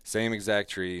 Same exact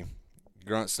tree.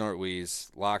 Grunt, snort,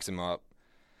 wheeze. Locks him up.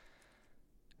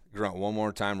 Grunt one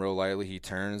more time real lightly. He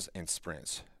turns and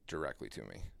sprints directly to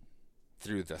me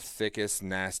through the thickest,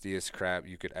 nastiest crap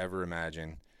you could ever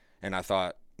imagine. And I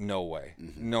thought, no way.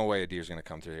 Mm-hmm. No way a deer's going to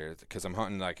come through here, because I'm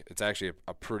hunting, like, it's actually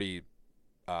a pretty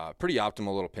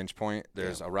optimal little pinch point.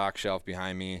 There's a rock shelf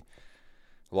behind me,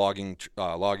 logging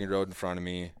road in front of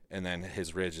me, and then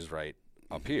his ridge is right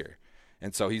up here.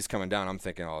 And so he's coming down. I'm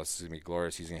thinking, oh, this is going to be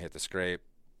glorious. He's going to hit the scrape,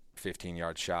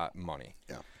 15-yard shot, money.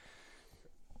 Yeah.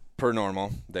 Per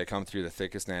normal, they come through the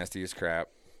thickest, nastiest crap.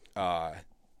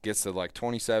 Gets to like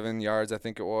 27 yards, I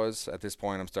think it was. At this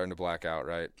point, I'm starting to black out,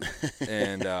 right?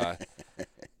 And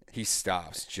he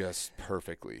stops just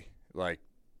perfectly. Like,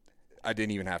 I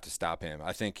didn't even have to stop him.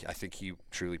 I think he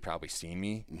truly probably seen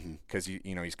me, because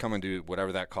he's coming to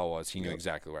whatever that call was. He knew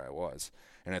exactly where I was.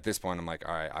 And at this point, I'm like,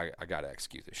 all right, I got to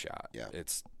execute the shot. Yeah.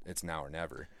 It's now or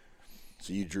never.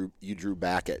 So you drew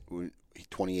back at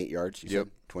 28 yards. You said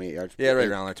 28 yards. Yeah, right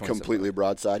around there. 27. Completely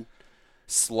broadside.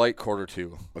 Slight quarter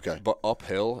two. Okay. But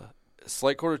uphill.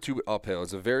 Slight quarter two uphill.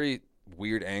 It's a very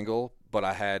weird angle, but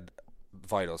I had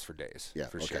vitals for days. Yeah.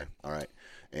 For okay. sure. All right.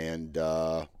 And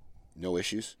no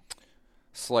issues.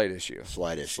 Slight issue.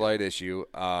 Slight issue.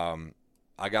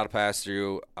 I got to pass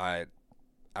through. I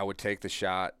would take the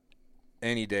shot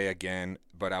any day again,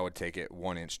 but I would take it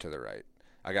 1 inch to the right.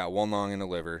 I got one lung in the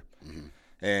liver,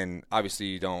 and obviously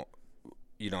you don't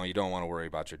want to worry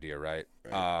about your deer, right?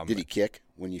 Did he kick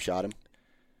when you shot him?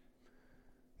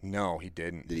 No, he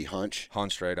didn't. Did he hunch?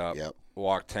 Hunched straight up. Yep.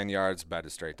 Walked 10 yards,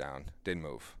 bedded straight down. Didn't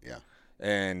move. Yeah.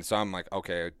 And so I'm like,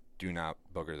 okay, do not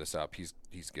booger this up. He's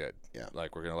good. Yeah.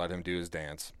 Like, we're gonna let him do his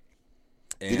dance.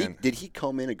 And Did he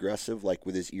come in aggressive, like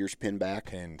with his ears pinned back?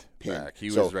 Pinned back. He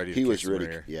So was ready to he kick was some ready.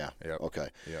 rear. Yeah. Yep. Okay.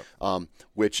 Yep.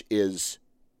 Which is,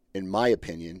 in my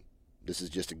opinion, this is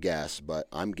just a guess, but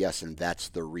I'm guessing that's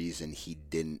the reason he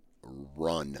didn't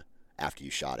run after you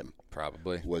shot him.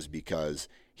 Probably. Was because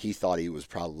he thought he was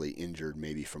probably injured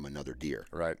maybe from another deer.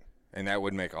 Right. And that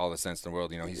would make all the sense in the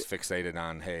world. You know, he's fixated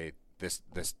on, hey, this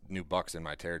new buck's in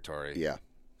my territory. Yeah.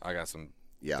 I got some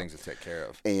things to take care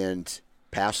of. And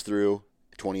pass through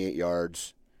 28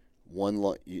 yards, one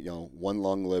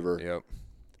lung liver. Yep.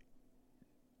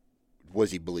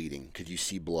 Was he bleeding? Could you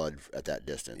see blood at that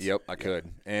distance? Yep, I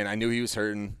could. And I knew he was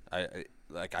hurting.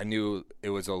 I knew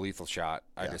it was a lethal shot.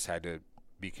 I just had to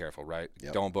be careful, right?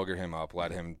 Yep. Don't booger him up.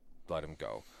 Let him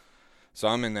go. So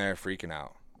I'm in there freaking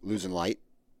out. Losing light?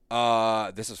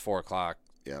 This is 4:00.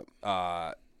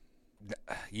 Yep.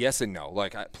 Yes and no.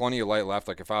 Like, plenty of light left.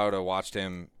 Like, if I would have watched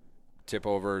him tip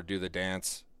over, do the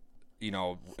dance, it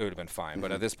would have been fine.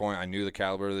 But at this point, I knew the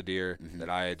caliber of the deer that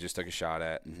I had just took a shot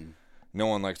at. No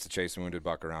one likes to chase a wounded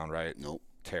buck around, right? Nope.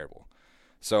 Terrible.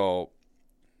 So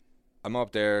I'm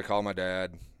up there, call my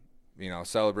dad,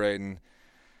 celebrating,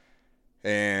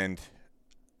 and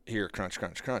hear crunch,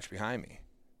 crunch, crunch behind me.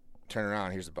 Turn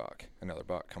around, here's a buck, another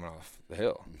buck coming off the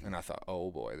hill. And I thought, oh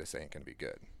boy, this ain't going to be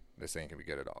good. This ain't going to be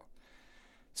good at all.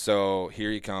 So here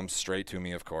he comes straight to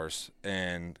me, of course,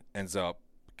 and ends up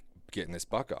getting this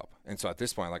buck up. And so at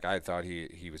this point, like, I thought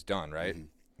he was done, right?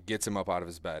 Gets him up out of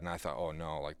his bed, and I thought, oh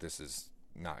no, like, this is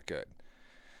not good.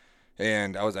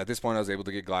 And at this point I was able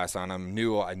to get glass on him.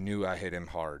 I knew I hit him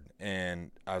hard,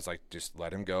 and I was like, just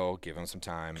let him go, give him some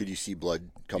time. Could you see blood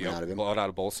coming out of him? Blood out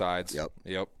of both sides.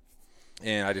 Yep.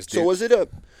 And I just so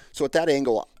at that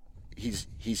angle,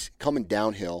 he's coming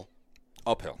downhill.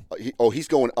 Uphill. He's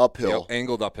going uphill. Yep,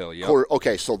 angled uphill. Yep.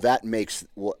 Okay, so that makes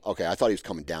I thought he was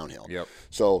coming downhill. Yep.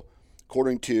 So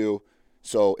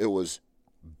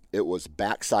it was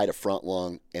backside of front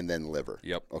lung and then liver.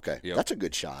 Yep. Okay. Yep. That's a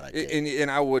good shot, I think.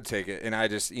 And I would take it. And I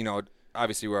just,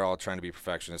 obviously we're all trying to be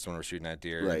perfectionists when we're shooting that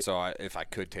deer. Right. And so if I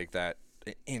could take that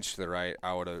inch to the right,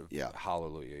 I would have. Yeah.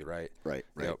 Hallelujah. Right. Right.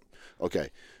 Yep. Okay.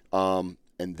 And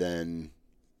then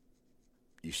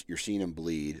you're seeing him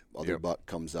bleed. Other buck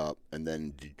comes up, and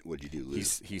then what'd you do, Lou?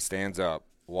 He stands up,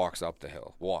 walks up the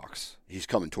hill. He's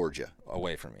coming towards you.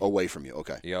 Away from me. Away from you.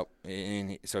 Okay. Yep.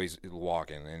 And so he's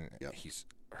walking, and he's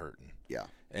hurting. Yeah.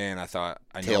 And I thought,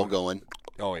 tail going.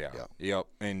 Oh yeah. Yep.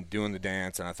 And doing the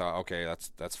dance, and I thought, okay,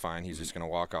 that's fine. He's just gonna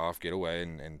walk off, get away,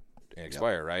 and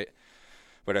expire, right?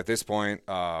 But at this point,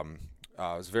 I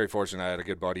was very fortunate. I had a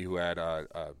good buddy who had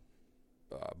a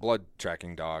blood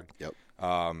tracking dog. Yep.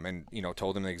 And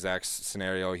told him the exact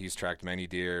scenario. He's tracked many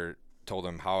deer. Told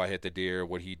him how I hit the deer,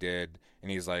 what he did, and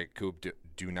he's like, "Coop,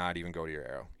 do not even go to your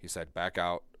arrow." He said, "Back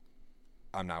out.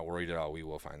 I'm not worried at all. We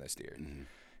will find this deer."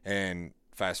 And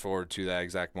fast forward to that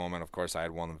exact moment. Of course, I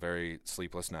had one very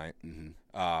sleepless night.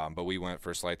 But we went for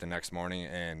a slight the next morning,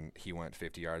 and he went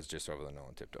 50 yards just over the knoll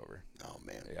and tipped over. Oh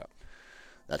man. Yeah.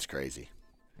 That's crazy.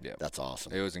 Yeah. That's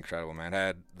awesome. It was incredible, man. I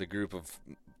had the group of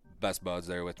best buds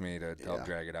there with me to help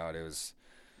drag it out. It was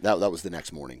that was the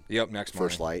next morning. Yep, next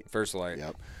morning. First light.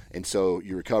 Yep. And so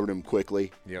you recovered him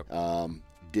quickly. Yep.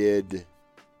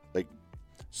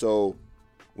 So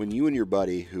when you and your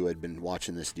buddy who had been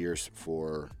watching this deer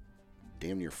for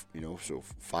damn near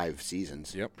 5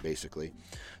 seasons, basically,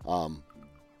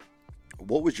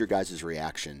 what was your guys'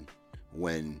 reaction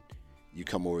when you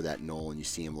come over that knoll and you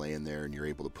see him laying there and you're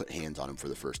able to put hands on him for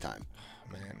the first time?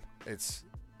 Oh, man, it's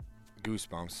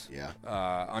goosebumps. Yeah.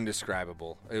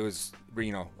 Undescribable. It was,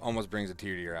 almost brings a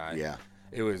tear to your eye. Yeah.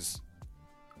 It was,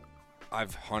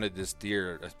 I've hunted this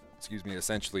deer,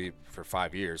 essentially for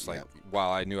 5 years. Like,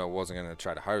 while I knew I wasn't going to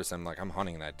try to harvest them, like, I'm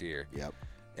hunting that deer. Yep.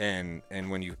 And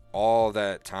when all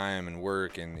that time and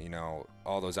work and,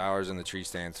 all those hours in the tree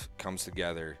stands comes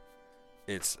together,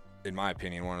 it's, in my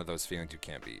opinion, one of those feelings you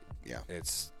can't beat. Yeah.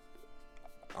 It's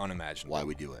unimaginable. Why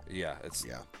we do it. Yeah.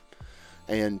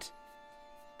 And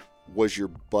was your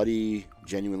buddy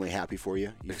genuinely happy for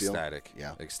you? Ecstatic. Feel?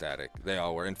 Yeah. Ecstatic. They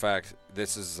all were. In fact,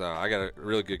 this is I got a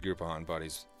really good group of hunting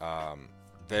buddies.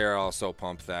 They're all so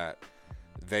pumped that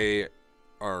they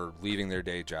are leaving their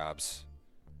day jobs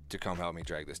to come help me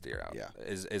drag this deer out. Yeah.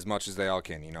 As much as they all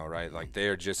can, right? Like, they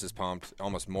are just as pumped,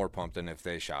 almost more pumped than if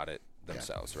they shot it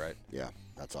themselves, right? Yeah,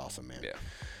 that's awesome, man.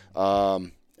 Yeah.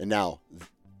 And now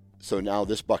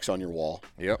this buck's on your wall.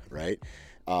 Yep. Right.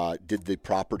 Did the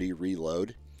property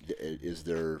reload? Is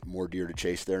there more deer to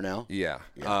chase there now? Yeah.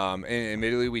 And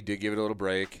admittedly, we did give it a little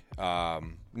break.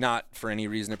 Not for any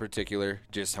reason in particular,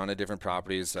 just hunted different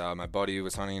properties. My buddy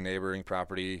was hunting a neighboring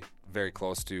property very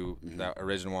close to that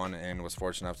original one and was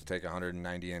fortunate enough to take a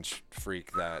 190-inch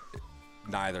freak that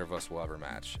neither of us will ever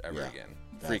match ever again.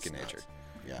 Freak in nature.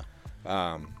 Yeah.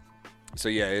 So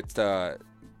yeah, it's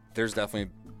there's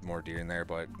definitely more deer in there,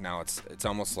 but now it's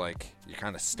almost like you're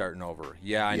kind of starting over.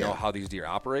 Yeah, I know how these deer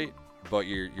operate, but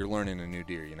you're learning a new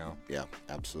deer, you know? Yeah,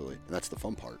 absolutely. And that's the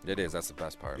fun part. It is. That's the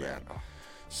best part, man. Oh,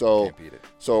 so, can't beat it.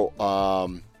 So,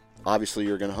 obviously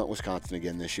you're going to hunt Wisconsin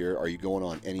again this year. Are you going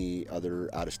on any other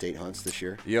out-of-state hunts this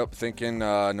year? Yep, thinking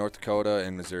North Dakota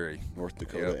and Missouri. North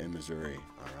Dakota and Missouri.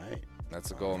 All right. That's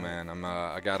the goal, man.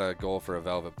 I got a goal for a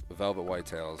velvet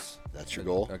whitetails. That's your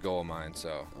goal? A goal of mine,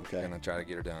 so I'm going to try to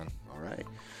get her done. All right.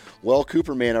 Well,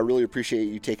 Cooper, man, I really appreciate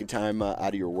you taking time out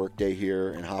of your workday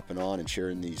here and hopping on and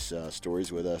sharing these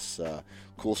stories with us.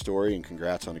 Cool story, and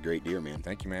congrats on a great deer, man.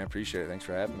 Thank you, man. Appreciate it. Thanks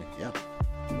for having me. Yeah.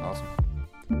 Awesome.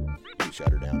 You shut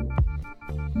her down.